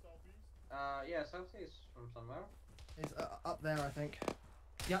 Yeah, southeast from somewhere. It's up there, I think.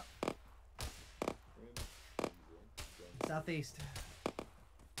 Yep. Southeast.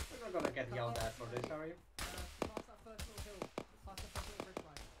 We're not gonna get yelled at for this, are you? Past that first little hill. Past that first little ridge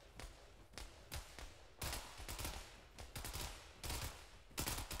line.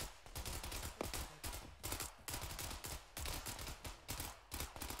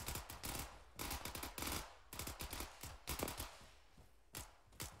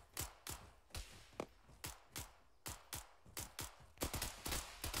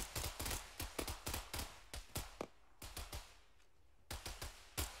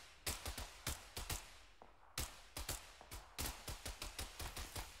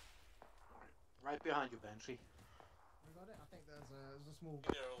 Right behind you, Banshee. We got it? I think there's a small...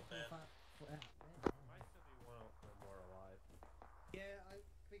 Might still be one more alive. Yeah, I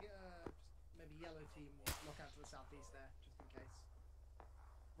figure just maybe yellow team will look out to the southeast there, just in case.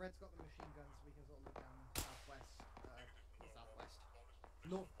 Red's got the machine guns, so we can sort of look down southwest.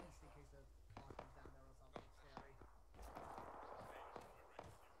 Northeast, in case the car comes down there or something scary.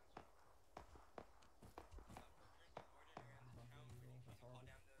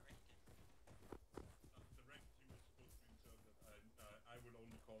 I will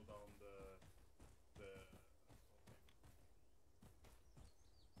only call down the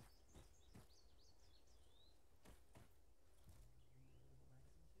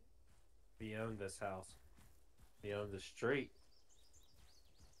We own this house. We own the street.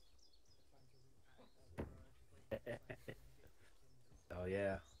 Oh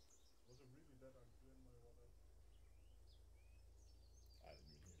yeah. Was it really that unclear in my water? I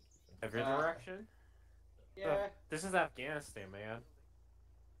didn't even hear it. Every direction? Yeah. Look, this is Afghanistan, man.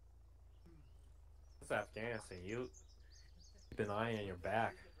 This is Afghanistan. You keep an eye on your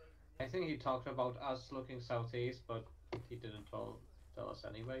back. I think he talked about us looking southeast, but he didn't tell us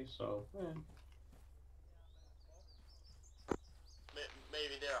anyway, so... Yeah.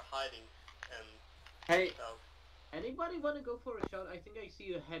 Maybe they're hiding and... Hey, anybody want to go for a shot? I think I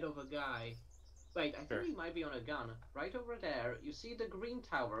see ahead of a guy. Wait, I think he might be on a gun. Right over there, you see the green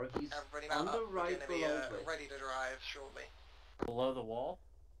tower. He's on the right below it. Ready to drive shortly. Below the wall?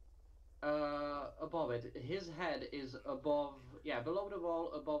 Above it. His head is above, yeah, below the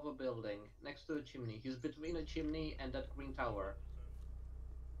wall, above a building, next to a chimney. He's between a chimney and that green tower.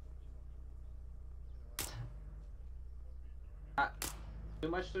 Too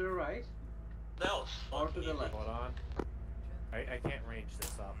much to the right? No. Or to the left? Hold on. I can't range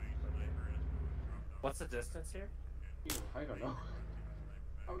this up. What's the distance here? I don't know.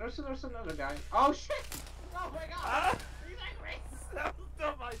 Oh, there's another guy. Oh shit! Oh my god! Ah! He's angry! That was a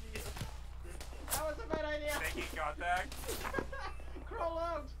dumb idea. That was a bad idea! Making contact. Crawl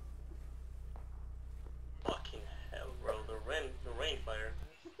out! Fucking hell, bro. The rain fire.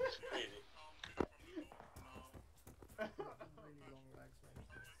 It's crazy. Really long legs, man.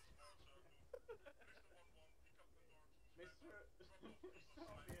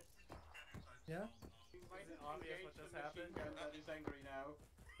 Yeah? He might Is it obvious what just happened? That is angry now.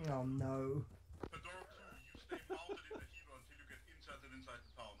 Oh no. Pandora 2, you stay mounted in the helo until you get inserted inside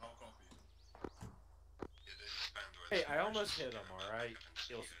the town. How copy? Hey, I almost hit him, alright?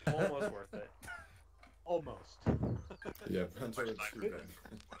 It was almost worth it. Almost. Yeah, Pandora 2 then.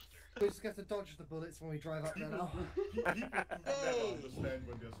 We just have to dodge the bullets when we drive up there now. People never understand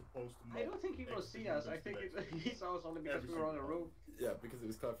when they're supposed to. I don't think he will see us. I think he saw us only because we were on a roof. Yeah, because it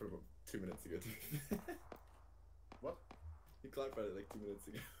was clarified about 2 minutes ago. What? He clarified it like 2 minutes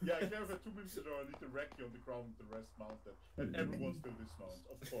ago. Yeah, I clarified 2 minutes ago. I need to wreck you on the ground with the rest mounted, and everyone still dismounts.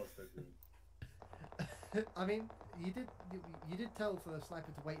 Of course they do. I mean, you did tell for the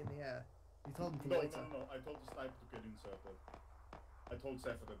sniper to wait in the air. You told him to wait. No. I told the sniper to get inserted. I told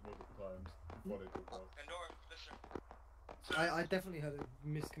Zephyr that multiple times before they took off. Pandora, listen. I definitely had a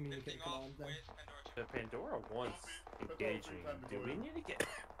miscommunicated command then. The Pandora wants engaging. Do we need to get...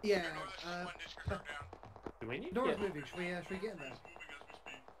 Yeah, Do we need to Pandora's get... moving. Should we get in there?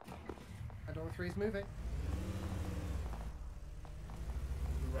 Pandora 3 is moving.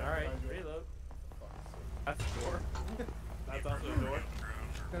 Alright, reload. That's a door. That's also a door.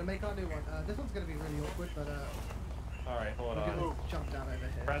 Gonna make our new one. This one's gonna be really awkward, but Alright, hold we're on. gonna jump down over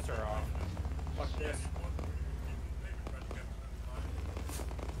here. Pressure off. Fuck this.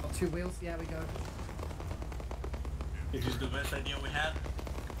 2 wheels, yeah, we go. Is this the best idea we had?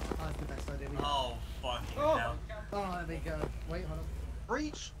 That's the best idea we have. Oh, fucking hell. Oh, there we go. Wait, hold on.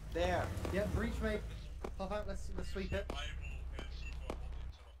 Breach! There! Yeah, breach mate. Pop out, let's sweep it. I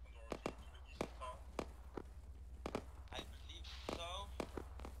believe so.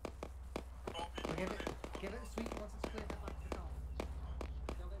 Give it a sweep once it's clear, head back to the car.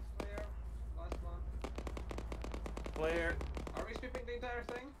 Building's clear. Last one. Clear. Are we sweeping the entire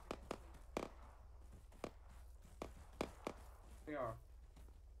thing? We are.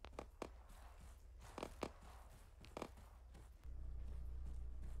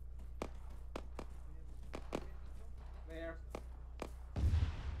 There.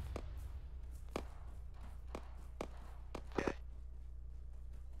 Okay.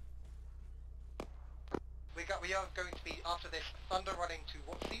 We are going to be, after this, thunder running to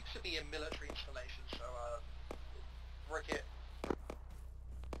what seems to be a military installation, so, Rick it.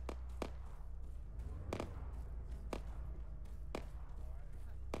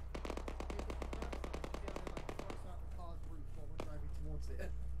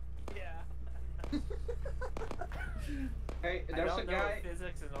 Yeah. Hey, I there's don't a know guy. if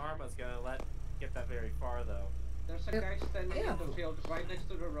physics and ArmA's gonna get that very far though. There's a guy standing in the field right next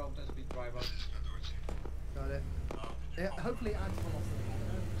to the road as we drive up. Got it. Yeah, hopefully adds velocity.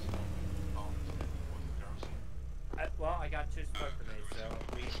 Well, I got 2 smoke grenades, so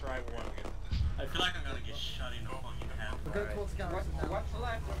we can try one. I feel like I'm gonna get shot in the fucking head. We're going towards Garrison now. What's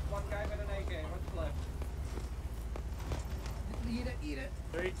left? There's one guy with an AK. What's left? Eat it.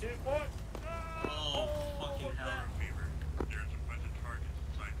 3, 2, 1. Oh, fucking hell. There's a bunch of targets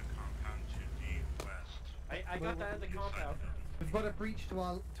inside the compound to the west. I got that in the compound. We've got a breach to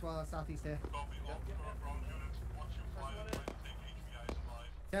our southeast here. Copy all ground units. Watch your fire. Try to take HVIs alive.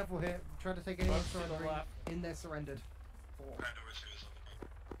 Careful here. Try to take anyone Bugs to the surrendering. left. In there surrendered. Pandora 2 is on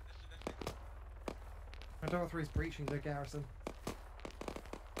the ground. Pandora 3 is breaching the garrison.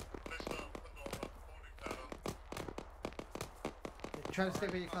 Try to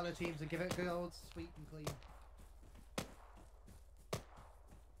stick with your colour teams and give it a good old sweep and clean.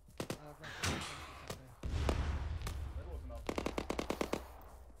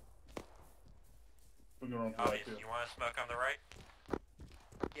 Obvious, you want to smoke on the right?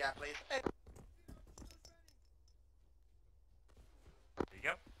 Yeah, please. There you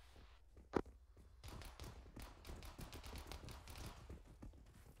go.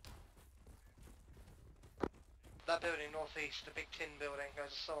 That building northeast, the big tin building,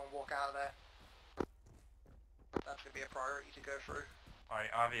 there's someone walk out of there. That's going to be a priority to go through.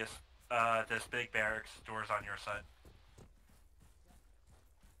 Alright, obvious. This big barracks door's on your side.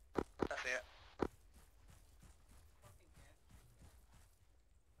 That's it.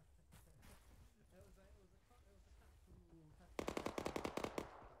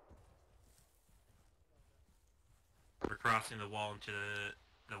 We're crossing the wall into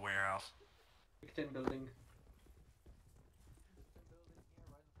the warehouse. Big tin building.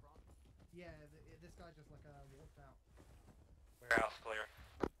 Yeah, this guy just like walked out. Warehouse clear.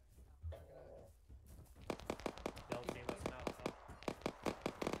 Yellow team doesn't out top.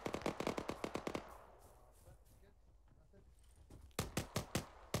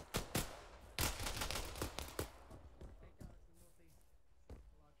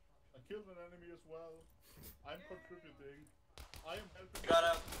 I killed an enemy as well. I'm contributing. I am helping. Got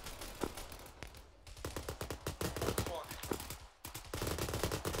him.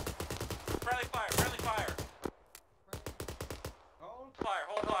 Friendly fire, friendly fire. Hold fire,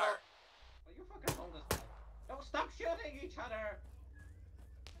 hold fire. Oh, you fucking hold this guy. Don't stop shooting each other.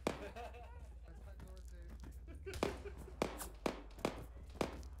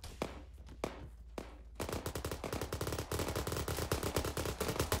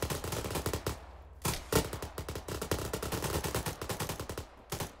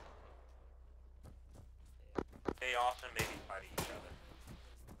 They often maybe fight each other.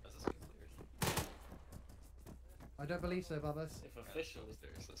 I don't believe so, Bubbas. If official is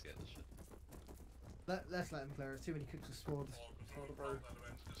there, let's get this shit. Let's let him clear. There's too many cooks with swords.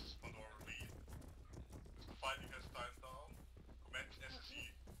 Fighting has time down. Command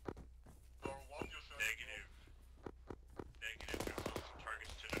SSE. Door 1, your first. Negative. Negative. There's also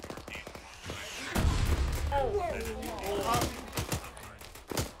targets to the northeast.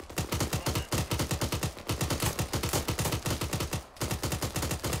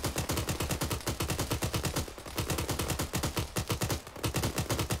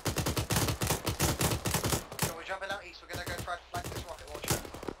 Jumping out east, we're gonna go try to flank this rocket launcher.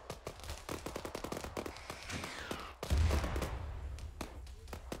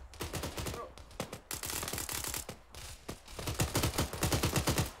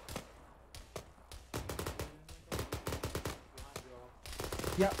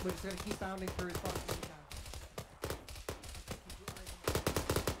 Yep, we're just gonna keep bounding through as fast as we can.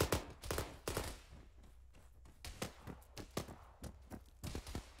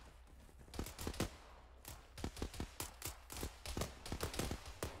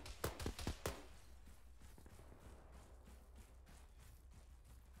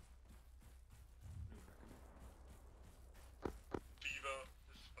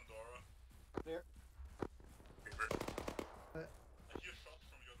 Clear. I hear shots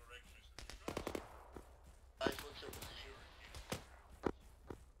from your direction. Nice, what's your position?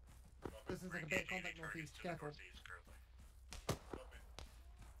 This is like a bit of contact northeast, careful.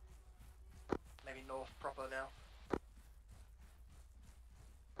 Maybe north proper now.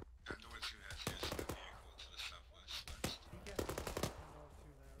 Pandora 2 has used the vehicle to the southwest.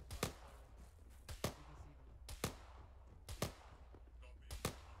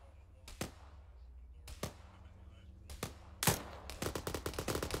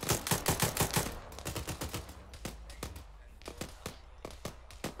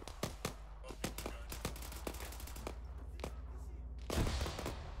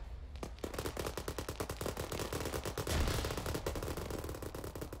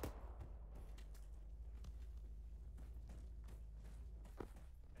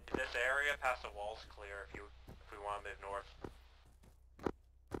 This area past the wall's clear if we want to move north.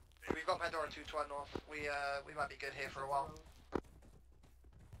 We've got Pandora 2 to our north. We might be good here for a while.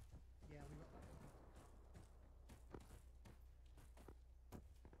 Yeah, we got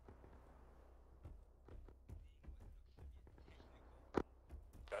that.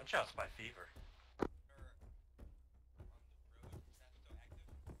 Gunshots by Fever.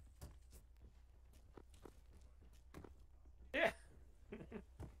 Yeah.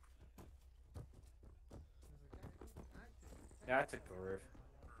 Yeah, I took the roof.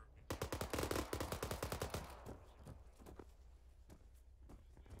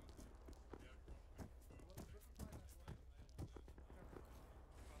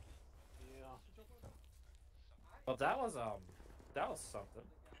 Yeah. Well, that was something.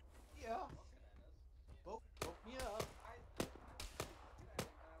 Yeah. Woke me up.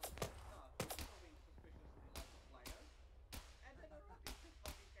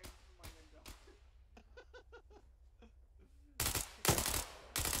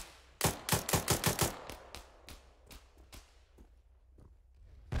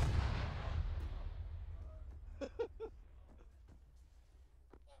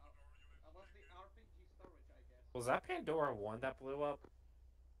 Was that Pandora 1 that blew up?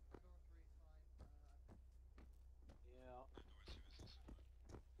 Yeah.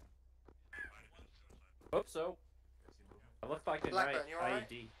 Hope so. It looked like a Blackburn, night you alright?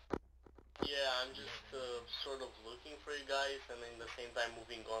 IED. Yeah, I'm just sort of looking for you guys and in the same time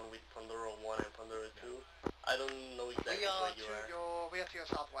moving on with Pandora 1 and Pandora 2. I don't know exactly where you are. We have to go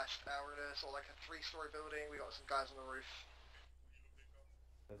southwest. We're in a sort of like a 3-story building. We got some guys on the roof.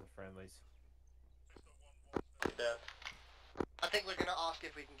 Those are friendlies. That. I think we're gonna ask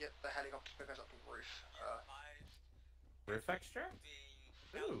if we can get the helicopter to pick us up from the roof. Roof extra?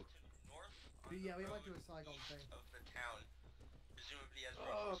 Ooh. Yeah, we might do a Saigon thing. Of the town, presumably as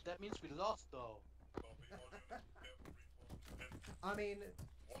Oh, that means we lost though. I mean,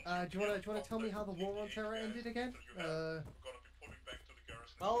 do you wanna tell me how the war on terror ended again?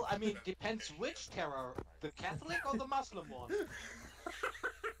 Well, I mean, depends which terror, the Catholic or the Muslim one.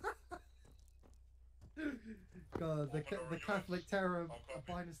 God, the Catholic terror of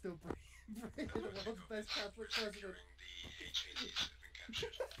Biden still bringing the world's best Catholic president.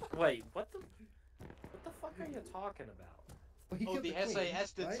 Wait, what the fuck are you talking about? Well, the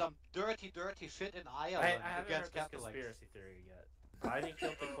SAS did some dirty shit in Ireland I haven't against heard this Catholics. conspiracy theory yet. Biden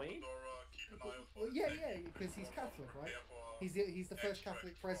killed the Queen? Well, yeah, because he's Catholic, right? He's the first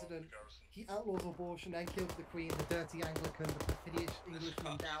Catholic president. He outlaws abortion and kills the Queen, the dirty Anglican, the perfidious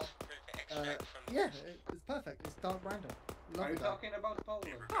Englishman down. Yeah, it's perfect. It's dark random. Love Are you that. talking about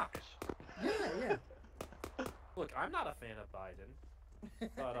Poland? Yeah. Look, I'm not a fan of Biden,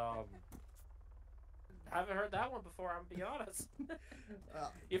 but I haven't heard that one before. I'm gonna be honest.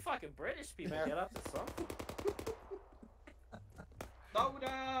 You fucking British people get up to something.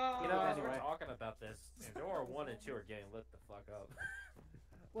 You know, as we're talking about this, Pandora 1 and 2 are getting lit the fuck up.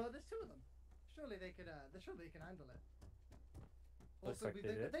 Well, there's two of them. Surely they could. Surely they can handle it. Looks Also, like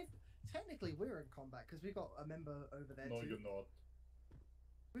they did. technically we're in combat because we've got a member over there No, too. you're not.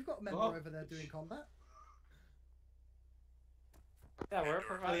 We've got a member over there doing combat. Yeah, we're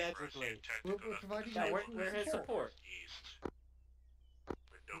providing. We're providing. Yeah, we're his support.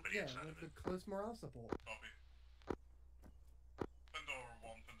 Yeah, with close morale support. Pandora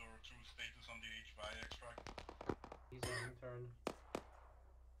 1, Pandora 2, status on the HVI extract. He's an intern.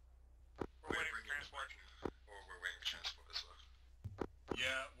 We're waiting for transport. Or we're waiting for transport as well.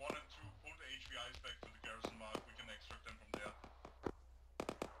 Yeah, 1 and 2, pull the HVIs back to the garrison mark. We can extract them from there.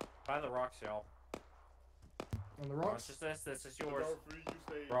 Find the rocks, y'all. On the rocks? This is yours. Pandora 3, you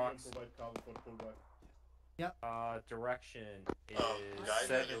stay Rocks. and provide cover for the pull back. Yep. Direction is guys,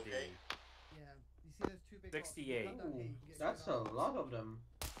 are you 70. okay? Yeah. You see those two big 68. rocks? Ooh, That's a lot of them.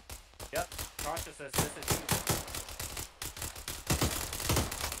 Yep. Consciousness, this is you.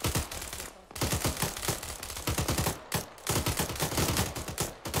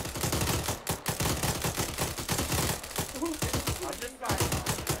 I'm just fine.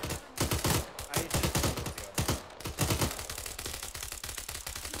 I just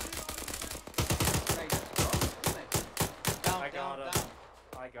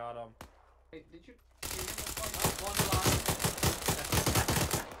I got him. Hey, did you? One line.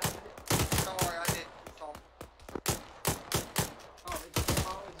 Don't worry, I did, Tom. Oh, it's a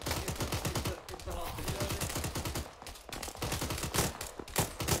hospital.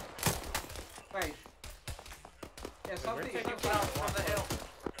 Wait. Yeah, something. taking Something power from the hill.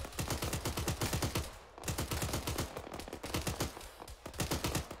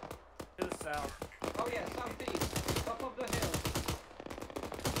 To the south. Oh yeah, southeast, top of the hill.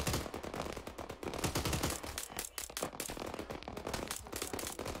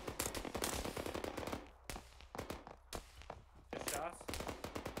 Good shots.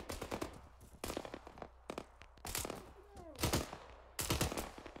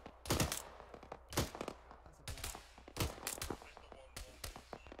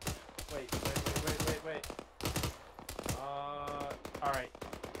 Wait. Alright.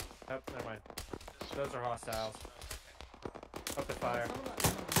 Oh, never mind. Those are hostiles. Open fire.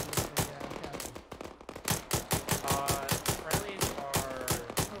 Friendlies are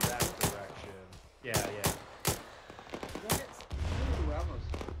that direction. Yeah.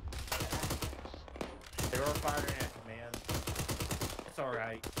 They were firing at command. It's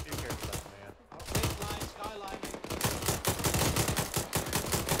alright. Who cares about command? Baseline, skylining.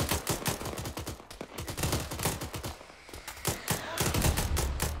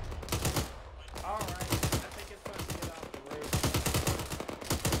 Alright, I think it's time to get off the roof.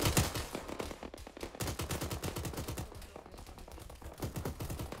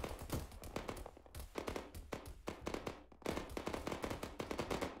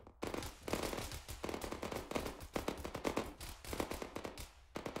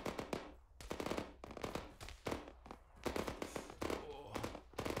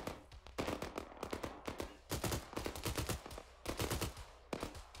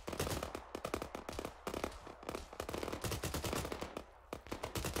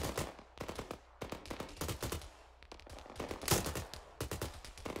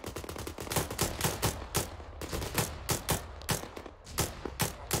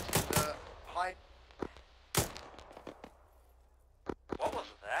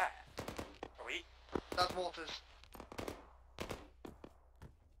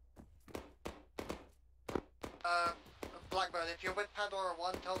 If you're with Pandora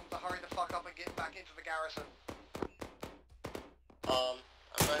 1, tell them to hurry the fuck up and get back into the garrison. I'm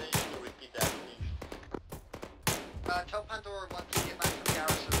not able to repeat that, please. Tell Pandora 1 to get back to the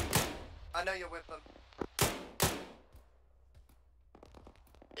garrison. I know you're with them.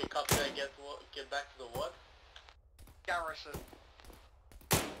 Hey, copy that, get back to the what? Garrison.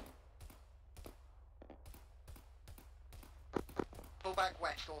 Pull back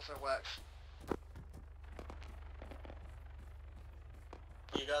west also works.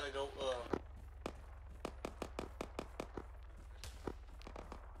 You gotta go,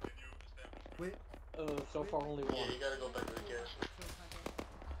 Wait. So far only one. Yeah, you gotta go back to the garrison.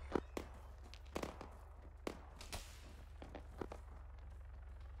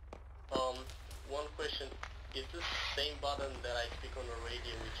 One question. Is this same button that I speak on the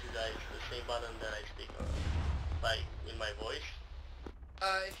radio with you guys the same button that I speak on, like, with my voice?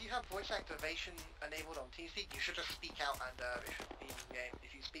 If you have voice activation enabled on TeamSpeak, you should just speak out and it should be in game.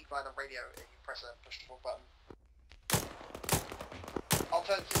 If you speak via the radio, you press a push the talk button.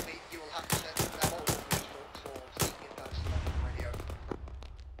 Alternatively, you will have to set multiple push talks for speaking in person on the radio.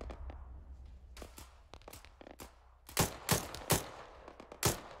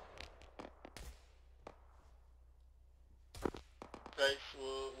 Guys,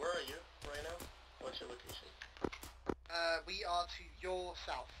 where are you right now? What's your location? We are to your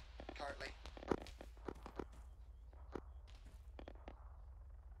south, currently.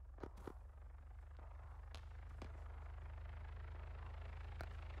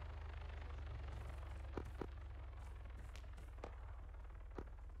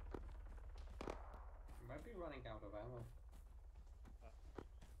 You might be running out of ammo.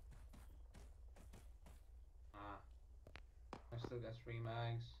 I still got 3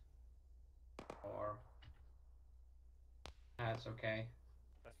 mags. 4. That's okay.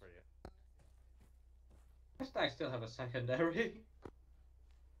 That's for you. Guess I still have a secondary.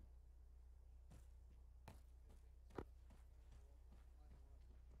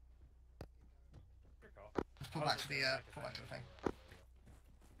 Pull back to the thing.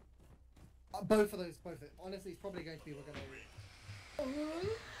 Both of those, honestly, it's probably going to be we're gonna.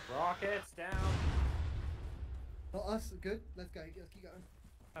 Rockets down. Not us. Good. Let's go. Let's keep going.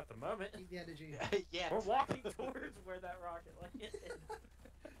 At the moment. Keep the energy. Yeah. We're walking towards where that rocket landed.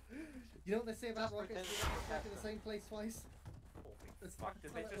 You know what they say about rockets? They don't strike in the same place twice. Holy fuck!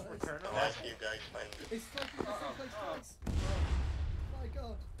 Did they just return I'll us? ask you guys finally. They strike in the same place twice. My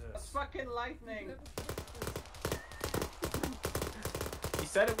God. That's fucking lightning. He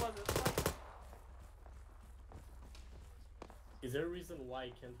said it wasn't lightning. Is there a reason why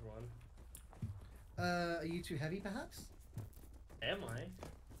I can't run? Are you too heavy, perhaps? Am I?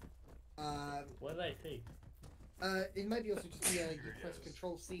 What did I take? It might be also just you press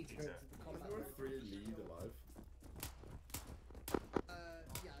Control C to go into the combat. Is there a free lead alive?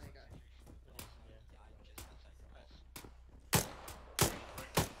 Yeah, there you go.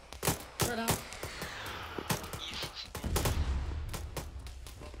 Spread out.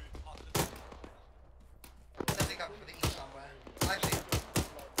 Let's take up for the east somewhere. I see him.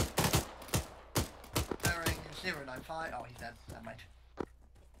 Bearing 095. Oh, he's dead. Never mind.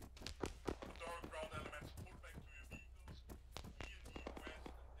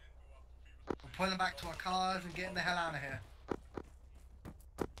 We're pulling back to our cars and getting the hell out of here.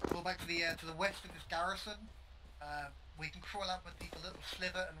 Pull back to the west of this garrison. We can crawl up with the little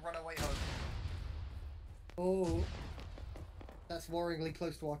sliver and run away home. Oh, that's worryingly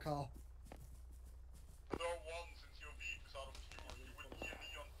close to our car.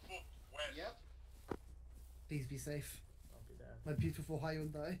 Yep. Please be safe. I'll be there. My beautiful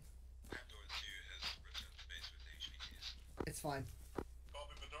Hyundai. It's fine.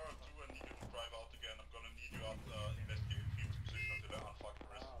 Copy, Bedora 2, I need you to drive out again. I'm gonna need you out investigating Field's position until I unfuck the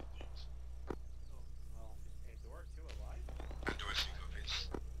rest of the teams. Hey, Dora 2 alive? Bedora 2 copies.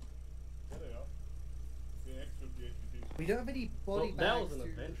 Yeah, they are. The extra PhDs. We don't have any body That bags was an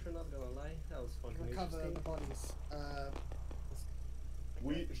to adventure, not gonna lie. That was fucking recover interesting. the bodies.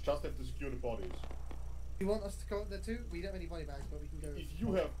 We just have to secure the bodies. You want us to go up there too? We don't have any body bags, but we can go. If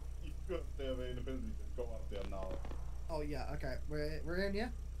you have the availability, then go up there now. Oh yeah, okay. We're in, yeah?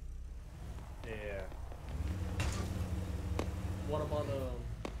 Yeah. What about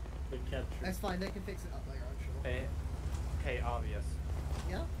the capture? That's fine, they can fix it up later, I'm sure. Hey, obvious.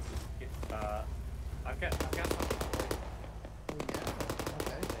 Yeah? I've got something for you. Oh yeah,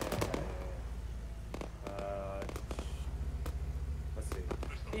 okay. Let's see.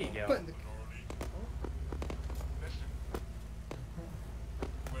 Here you go. Put in the...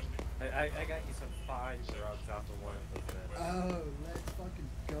 I got you some fine drugs off of one of those. Oh, let's fucking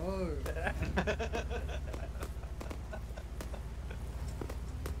go.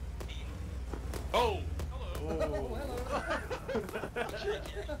 Oh! Oh, hello.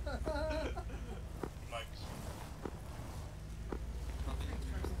 Mike's.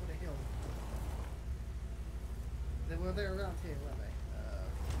 They're around here, weren't they?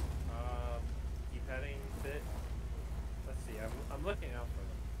 Keep heading a bit. Let's see, I'm looking out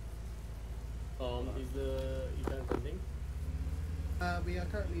for them. Is the event ending? We are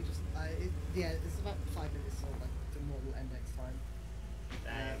currently just, yeah, it's about 5 minutes or like the normal end next time.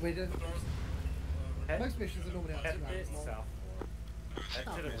 We're just, most missions are normally Head 2 a bit hours long. south more. Head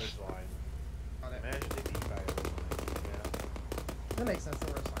to the ridge line. Got it. Manage to be by yeah. That makes sense,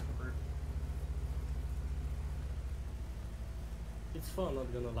 they're a sniper group. It's fun,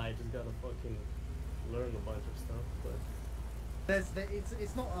 not gonna lie, just gotta fucking learn a bunch of stuff, but...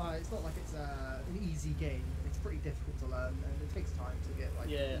 It's not like it's an easy game. It's pretty difficult to learn, and it takes time to get like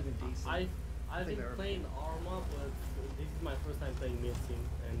even decent. I've been playing ArmA, but this is my first time playing milsim,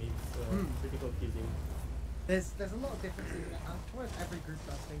 and it's pretty confusing. There's a lot of differences. Towards every group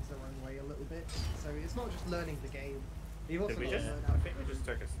does things their own way a little bit, so it's not just learning the game. You've also got to learn how. I think we just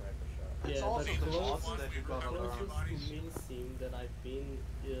took a sniper shot. It's also the mods that you gotta learn. Closest to milsim that I've been,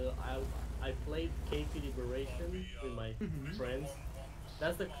 I played KP Liberation with my friends.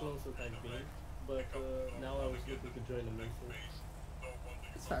 That's the closest I've been, but now I was looking to join the milsim.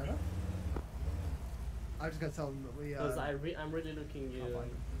 It's fair enough. I was just gonna tell them that we. Because I'm really looking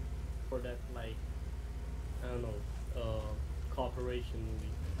for that, like, I don't know, cooperation with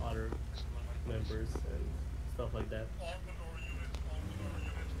other members and stuff like that.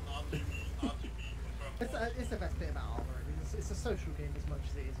 It's the best bit about ArmA. I mean, it's a social game as much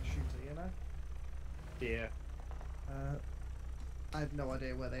as it is a shooter, you know. Yeah. I have no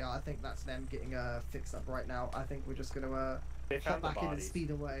idea where they are. I think that's them getting fixed up right now. I think we're just gonna hop back in and speed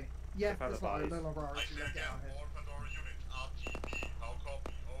away. Yeah, that's not no longer our issue. Let's get out of here.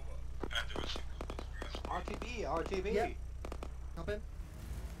 RTB. Yep. Hop in.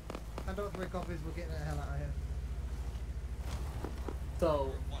 Hand over 3 copies. We're getting the hell out of here.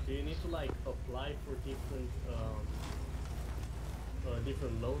 So, do you need to like apply for different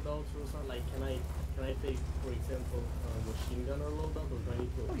different loadouts or something? Like, can I take, for example, machine gunner loadout, or do I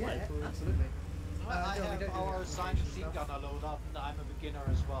need to apply for it? Absolutely. I have our assigned machine gunner loadout, and I'm a beginner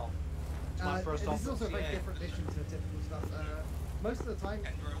as well. It's my first this is also a option. very different mission to typical stuff. Most of the time,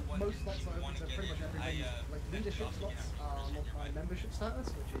 most slots are open to pretty much everybody. Like leadership slots are locked by membership status,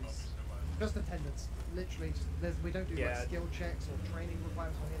 which is just attendance. Literally, we don't do like skill checks or training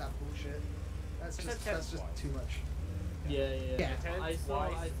requirements or any of that bullshit. That's just too much. Yeah. I saw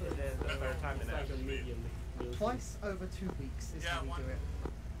the third time in like a medium. Twice over 2 weeks is how we do it.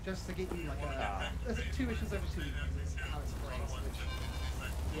 Just to get you like there's 2 missions over 2 weeks is how it's phrased.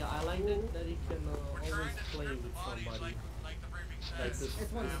 Yeah, I like that you can always play with somebody. Like this.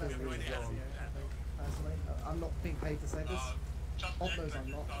 It's one of the best things I think, personally. I'm not being paid to say this. God knows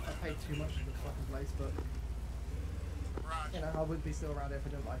I'm not. I paid too much for this fucking place, but you know, I wouldn't be still around here if I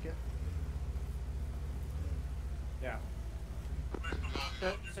didn't like it. Yeah.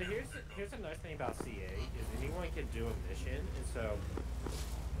 So here's the nice thing about CA is anyone can do a mission, and so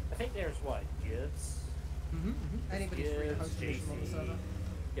I think there's what Gibbs. Anybody's free to host a mission on the server.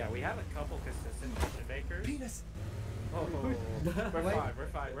 Yeah, we have a couple consistent mission makers. Penis. Oh, we're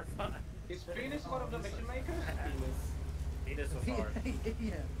fine. Is Penis one of the mission makers? Penis was hard.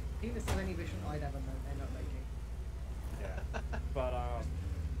 Yeah, Penis is any mission I'd ever end up making. Yeah, but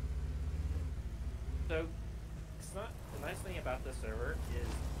so it's not the nice thing about the server is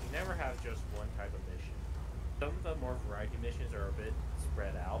you never have just one type of mission. Some of the more variety missions are a bit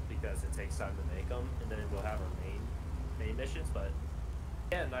spread out because it takes time to make them, and then we'll have our main missions. But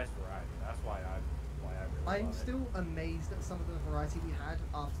yeah, nice variety. That's why I really I'm love still amazed at some of the variety we had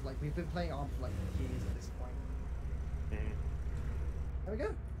after like we've been playing ARMA for like years at this point. There we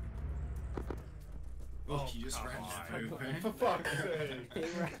go. Oh, you just ran through. For fuck's sake!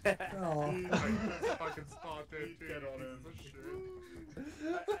 Oh. Fucking started. Get on him. I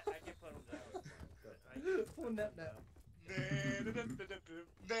can put him down. Poor Nep.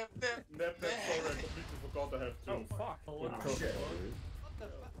 Nep, sorry, I completely forgot I have to. Oh fuck! Oh shit.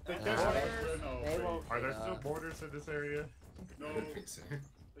 Are there still borders in this area? No,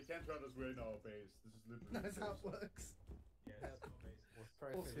 they can't hurt us. We're in our base. This is literally. That's how it works.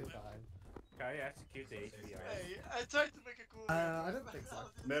 Can I execute the HBI? Hey, I tried to make a cool. I don't think so.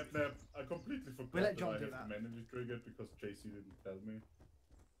 Nep, I completely forgot We'll let that John I do have that. the manually triggered because JC didn't tell me.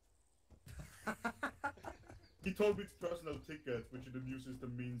 He told me it's personal ticket, which in the new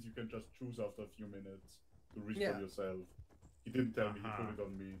system means you can just choose after a few minutes to respawn yourself. He didn't tell me, he put it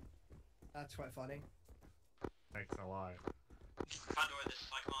on me. That's quite funny. Thanks a lot. Pandora, this is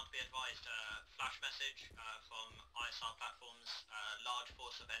my command to be advised.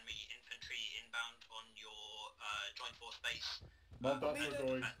 enemy infantry inbound on your joint force base. Non-dots are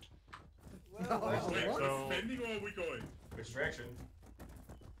going. Well, Defending or are we going? Which direction?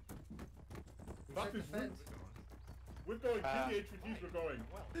 That is rude. We're going. Kill the HVTs, we're going.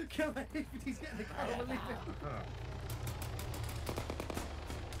 Kill the HVTs, get in the car, we're leaving.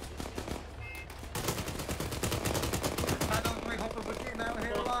 I don't worry, Hopper, we're getting out of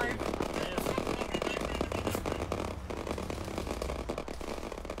here alive.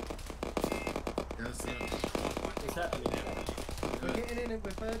 What's happening? We're getting in and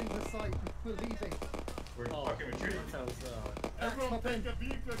we're burning the site. We're leaving. We're fucking retreating. That sounds Everyone take a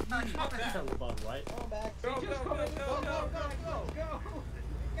vehicle. that sounds about right. Go back. Go, go, go, go, go, go, go!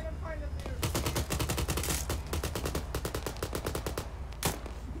 Get him, find him there!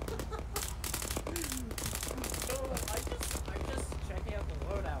 I'm just checking out the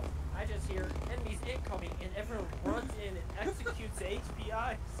loadout. I just hear enemies incoming, and everyone runs in and executes the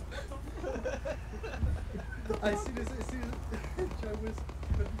HPIs. As soon as Joe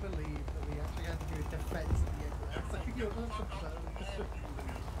couldn't believe that we actually had to do a defense at the end of that. It's like, you're not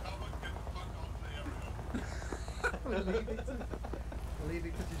we're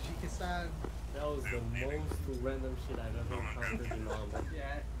leaving to Tajikistan. That was the most random shit I've ever encountered in ArmA.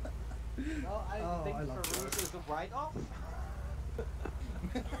 Yeah. Well, I think I love Farouz is a write-off.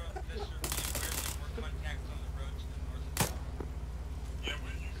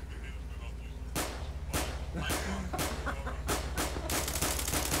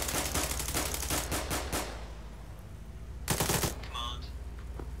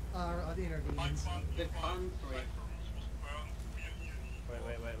 The intervenes. The country.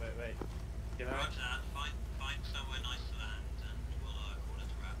 Wait. Get out. Roger that. Find somewhere nice to land and we'll call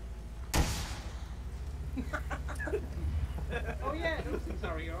it a wrap. Oh yeah, those things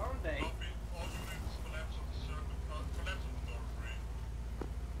are here, aren't they?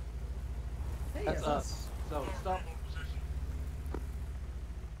 Hey, That's us. So stop.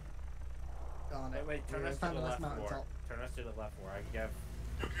 Darn it. Wait, turn We're us to the fabulous left mountaintop. more. Turn us to the left more. I can get...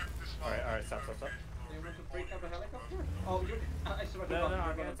 Alright, stop. Do you want to break up a helicopter? Oh, you. I swear to No, God, I'm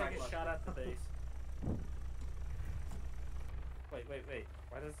you're gonna take a back shot at the base. Wait.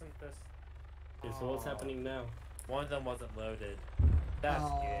 Why doesn't this... Okay, so what's happening now? One of them wasn't loaded. That's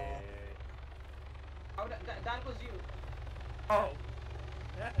good. Oh, that was you. Oh!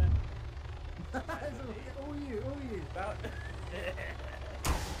 all you. About...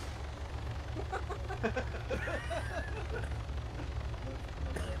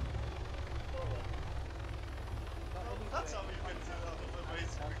 That's how you can do that on the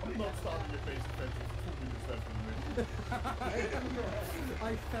base. I'm not starting a base defense with 2 minutes left in the mission.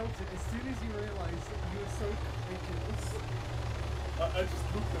 I felt it as soon as you realised that you were so ridiculous. I just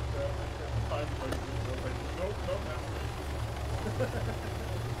looked at the time frame and was like, no.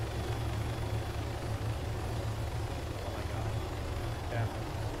 Oh my god. Yeah.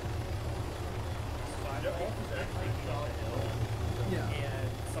 Yeah, office actually shot. Yeah. And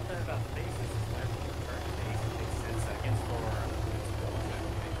something about the bases is when we return to base, it takes 10 seconds for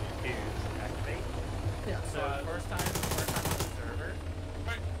to activate. Yeah. So first time on the server,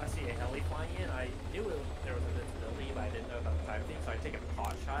 I see a heli flying in. I knew there was invincibility, but I didn't know about the time thing, so I take a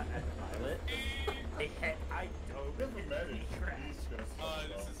pot shot at the pilot. I dove Never met him. he crashed. This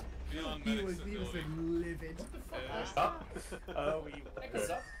is beyond He medics was ability. livid. Oh, we What's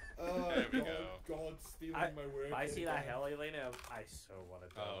up? Oh, There we go. God, stealing my work. If I see that heli lane, I so want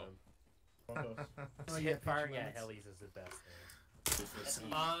to tell him. Oh, yeah, Firing picture at limits. helis is the best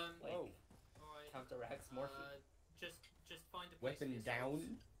thing. Counteracts more. Just find a Weapon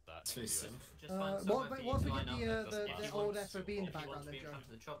down. Just Once we get the old FOB in the background, then Joe.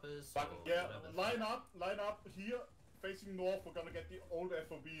 the choppers. Yeah, line up here, facing north. We're gonna get the old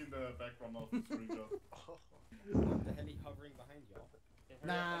FOB in the background of the screenshot. The heli hovering behind y'all.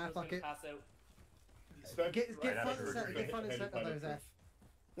 Nah, fuck it. Pass out. Get Right front after and center. Get front and center of those F.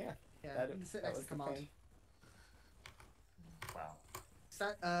 Yeah. Yeah, That- you can sit that next was to the command. plan.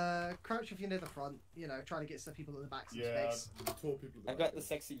 Wow. Crouch if you're near the front. You know, try to get some people at the back some Yeah, space. tall people. I've got the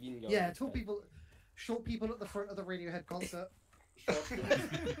sexy bean going. Yeah, tall people, short people at the front of the Radiohead concert.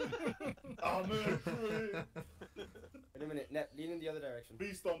 ArmA. Wait a minute, Net, lean in the other direction.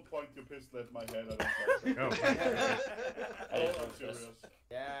 Please don't point your pistol at my head. I don't like it. Oh, I'm serious.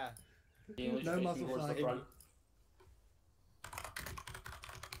 Yeah. No muzzle fly.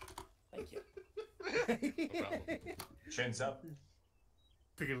 Thank you. No problem. Chins up.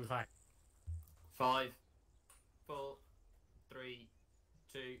 Figure it back. 5, 4, 3,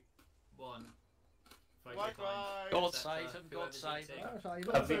 2, 1. God save him, God save him. Oh, sorry,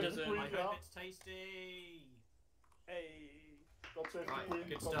 That's look, it. I hope it's tasty. Hey. God save the Right, queen,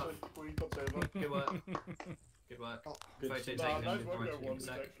 good God stuff. save the queen, God save her. Good work. Good work. Photo taken Nah, in nice work the everyone, it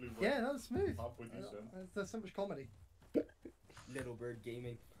sec. actually went Yeah, that was smooth. halfway decent. There's so much comedy. Little Bird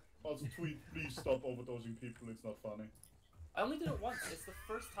Gaming. Also tweet, please stop overdosing people, it's not funny. I only did it once. It's the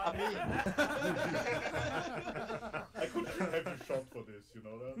first time. I could have you shot for this, you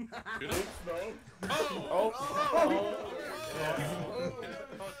know that? Oops, no.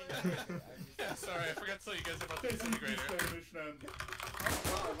 Yeah, sorry, I forgot to tell you guys about the disintegrator. Mission and...